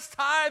perilous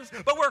times,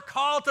 but we're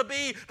called to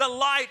be the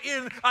light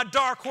in a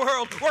dark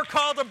world. We're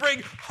called to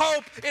bring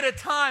hope in a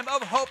time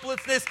of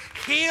hopelessness,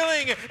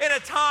 healing in a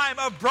time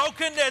of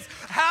brokenness.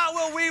 How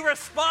will we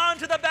respond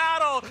to the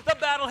battle? The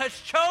battle has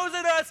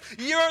chosen us.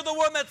 You're the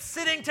one that's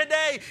sitting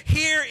today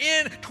here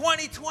in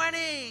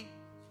 2020.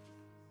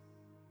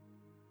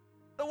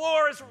 The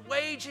war is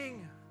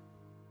waging.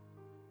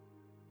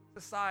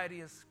 Society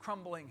is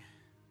crumbling.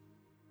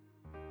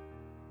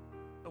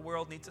 The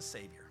world needs a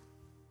Savior.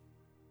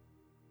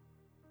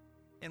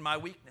 In my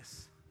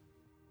weakness,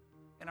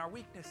 in our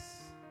weakness,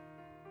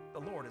 the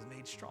Lord is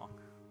made strong.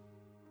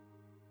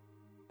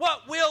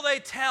 What will they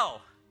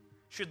tell,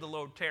 should the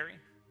Lord tarry,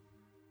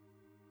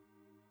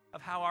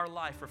 of how our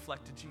life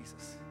reflected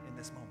Jesus in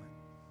this moment?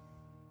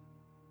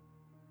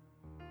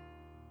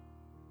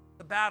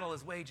 The battle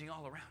is waging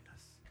all around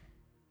us.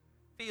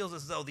 Feels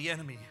as though the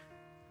enemy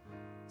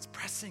is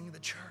pressing the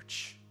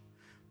church,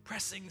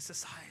 pressing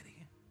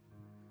society,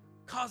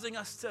 causing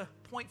us to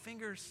point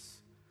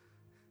fingers,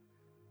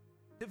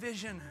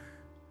 division,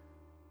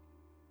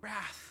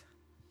 wrath,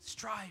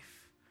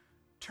 strife,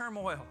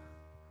 turmoil.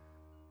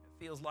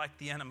 It feels like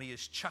the enemy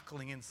is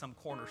chuckling in some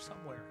corner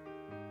somewhere.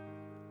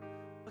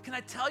 But can I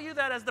tell you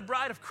that as the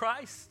bride of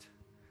Christ,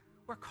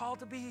 we're called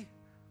to be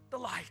the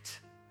light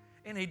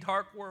in a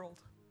dark world.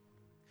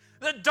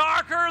 The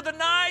darker the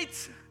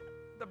night,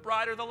 the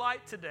brighter the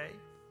light today.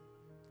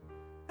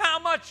 How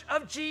much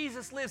of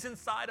Jesus lives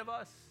inside of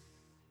us?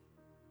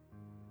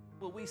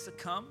 Will we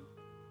succumb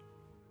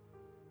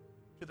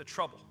to the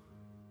trouble?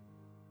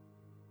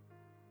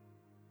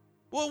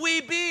 Will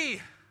we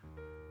be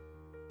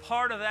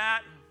part of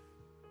that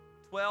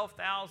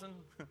 12,000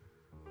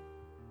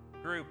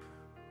 group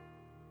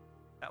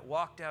that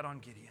walked out on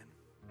Gideon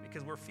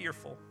because we're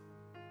fearful,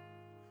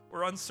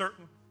 we're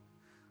uncertain?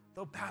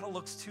 Though battle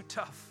looks too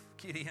tough,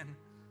 Gideon,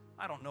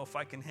 I don't know if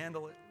I can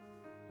handle it.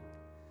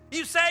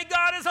 You say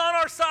God is on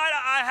our side.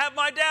 I have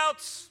my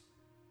doubts.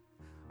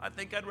 I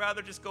think I'd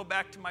rather just go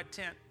back to my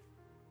tent.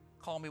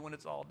 Call me when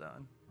it's all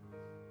done.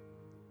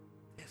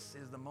 This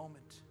is the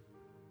moment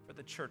for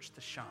the church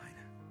to shine.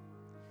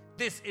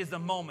 This is the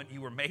moment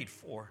you were made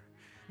for.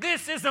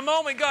 This is the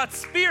moment God's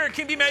Spirit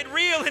can be made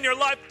real in your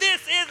life.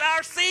 This is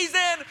our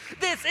season.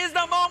 This is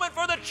the moment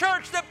for the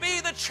church to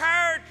be the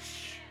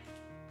church.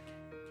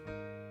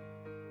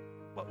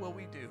 What will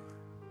we do?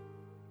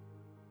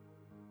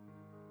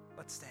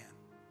 Let's stand.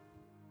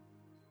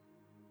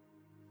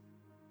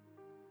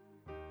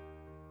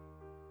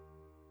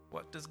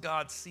 What does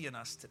God see in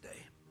us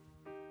today?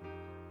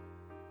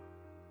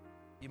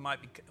 You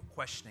might be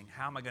questioning,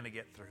 how am I going to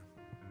get through?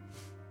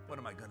 What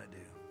am I going to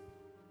do?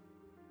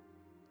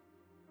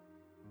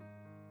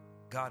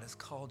 God has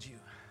called you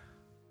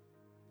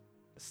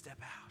to step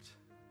out.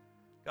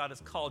 God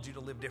has called you to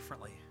live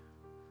differently.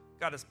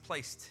 God has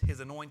placed His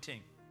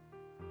anointing,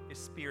 His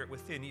Spirit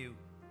within you.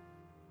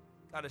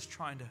 God is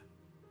trying to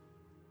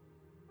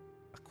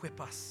equip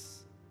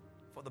us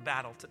for the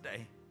battle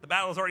today. The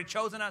battle has already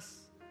chosen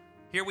us.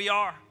 Here we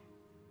are.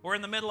 We're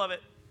in the middle of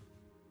it.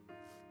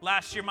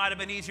 Last year might have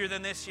been easier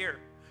than this year.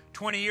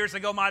 20 years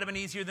ago might have been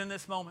easier than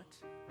this moment.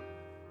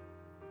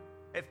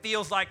 It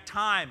feels like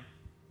time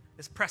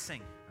is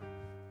pressing.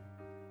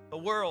 The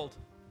world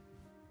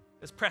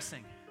is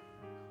pressing.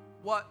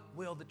 What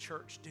will the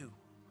church do?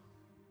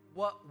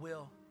 What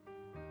will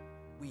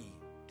we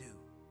do?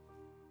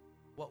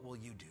 What will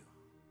you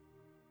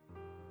do?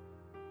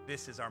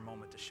 This is our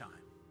moment to shine.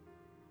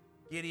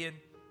 Gideon,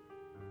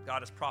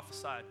 God has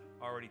prophesied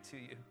already to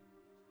you.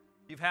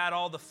 You've had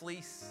all the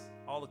fleece,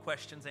 all the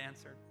questions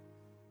answered.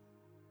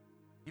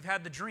 You've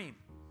had the dream.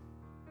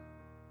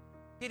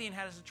 Gideon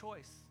has a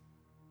choice.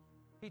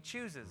 He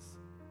chooses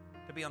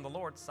to be on the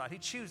Lord's side. He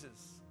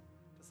chooses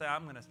to say,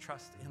 I'm going to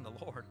trust in the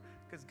Lord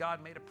because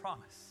God made a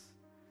promise.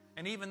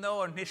 And even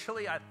though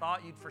initially I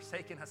thought you'd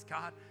forsaken us,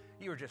 God,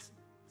 you were just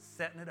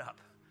setting it up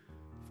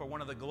for one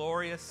of the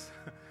glorious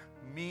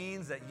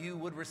means that you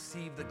would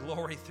receive the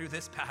glory through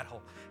this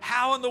battle.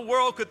 How in the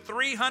world could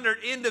 300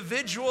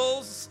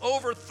 individuals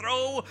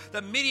overthrow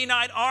the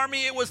Midianite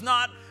army? It was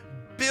not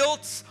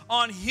built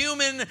on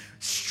human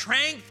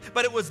strength,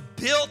 but it was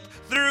built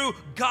through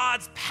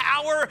God's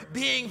power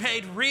being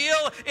made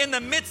real in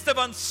the midst of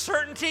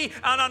uncertainty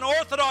and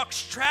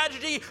unorthodox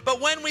tragedy. But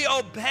when we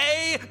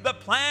obey the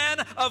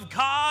plan of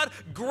God,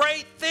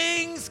 great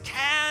things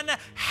can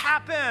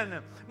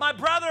happen. My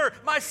brother,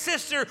 my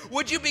sister,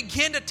 would you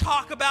begin to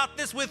talk about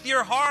this with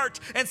your heart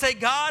and say,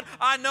 God,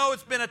 I know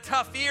it's been a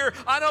tough year.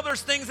 I know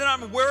there's things that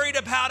I'm worried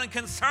about and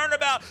concerned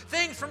about,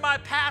 things from my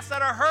past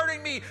that are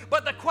hurting me.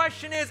 But the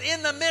question is,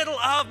 in the middle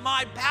of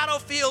my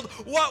battlefield,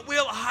 what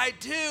will I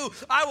do?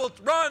 I will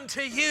run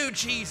to you,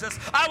 Jesus.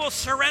 I will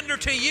surrender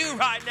to you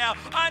right now.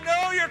 I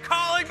know you're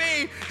calling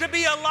me to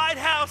be a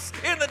lighthouse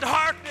in the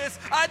darkness.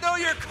 I know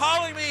you're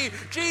calling me,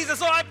 Jesus.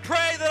 So I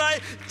pray that I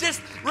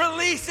just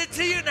release it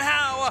to you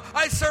now.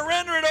 I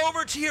surrender it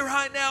over to you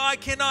right now. I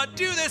cannot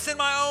do this in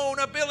my own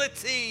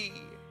ability,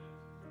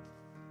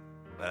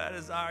 but I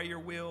desire your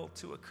will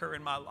to occur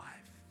in my life.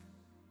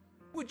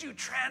 Would you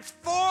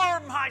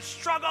transform my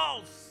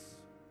struggles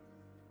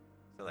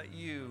so that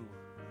you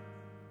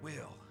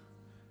will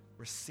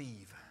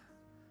receive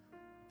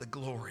the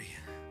glory?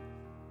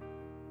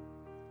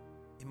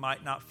 You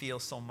might not feel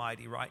so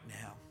mighty right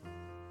now.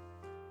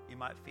 You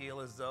might feel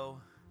as though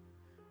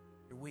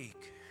you're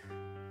weak,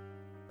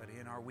 but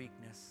in our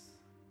weakness,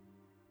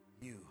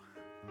 you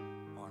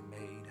are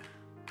made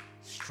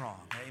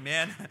strong.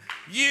 Amen.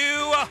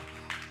 You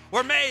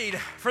were made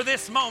for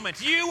this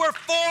moment. You were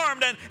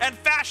formed and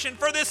fashioned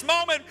for this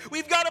moment.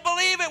 We've got to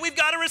believe it. We've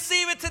got to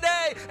receive it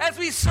today as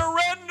we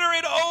surrender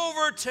it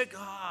over to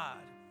God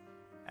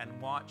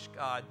and watch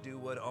God do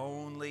what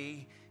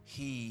only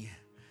He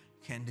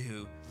can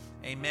do.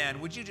 Amen.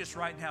 Would you just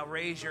right now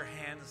raise your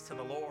hands to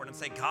the Lord and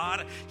say,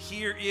 God,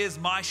 here is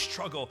my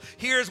struggle.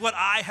 Here's what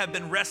I have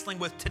been wrestling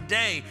with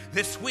today,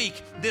 this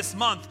week, this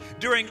month,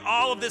 during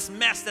all of this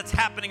mess that's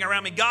happening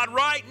around me. God,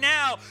 right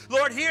now,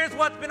 Lord, here's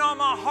what's been on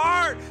my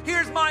heart.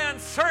 Here's my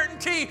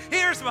uncertainty.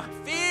 Here's my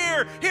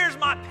fear. Here's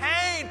my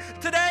pain.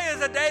 Today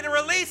is a day to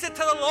release it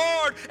to the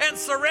Lord and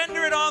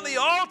surrender it on the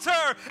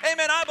altar.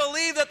 Amen. I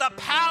believe that the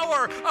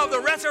power of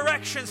the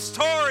resurrection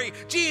story,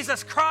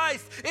 Jesus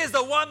Christ, is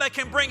the one that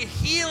can bring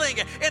healing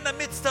in the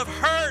midst of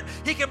hurt.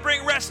 He can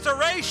bring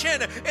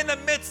restoration in the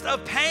midst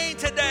of pain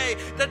today.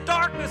 The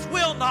darkness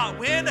will not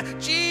win.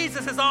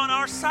 Jesus is on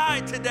our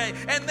side today,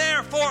 and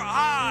therefore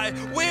I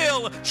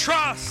will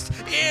trust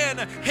in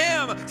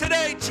Him.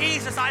 Today,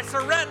 Jesus, I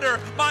surrender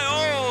my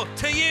all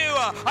to you.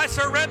 I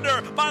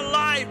surrender my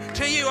life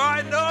to you.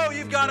 I know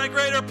you've got a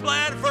greater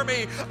plan for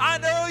me. I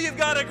know you've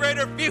got a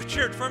greater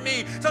future for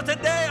me. So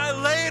today I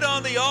lay it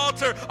on the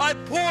altar. I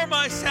pour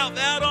myself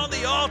out on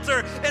the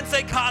altar and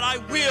say, God, I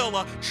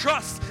will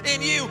trust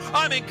in you.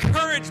 I'm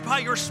encouraged by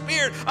your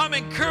Spirit. I'm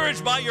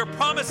encouraged by your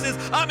promises.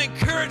 I'm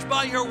encouraged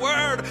by your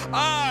word.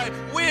 I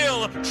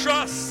will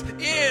trust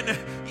in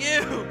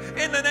you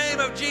in the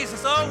name of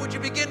Jesus. Oh, would you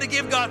begin to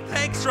give God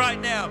thanks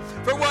right now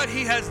for what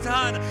He has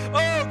done?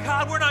 Oh,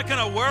 God, we're not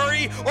going to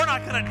worry. We're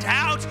not going to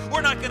doubt.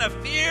 We're not going to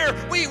fear.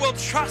 We will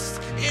trust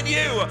in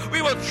you.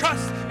 We will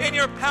trust in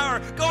your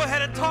power. Go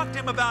ahead and talk to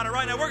Him about it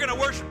right now. We're going to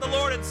worship the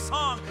Lord in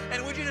song.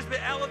 And would you just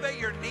elevate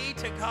your need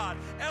to God?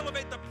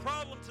 Elevate the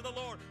problem to the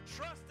Lord.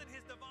 Trust in Him.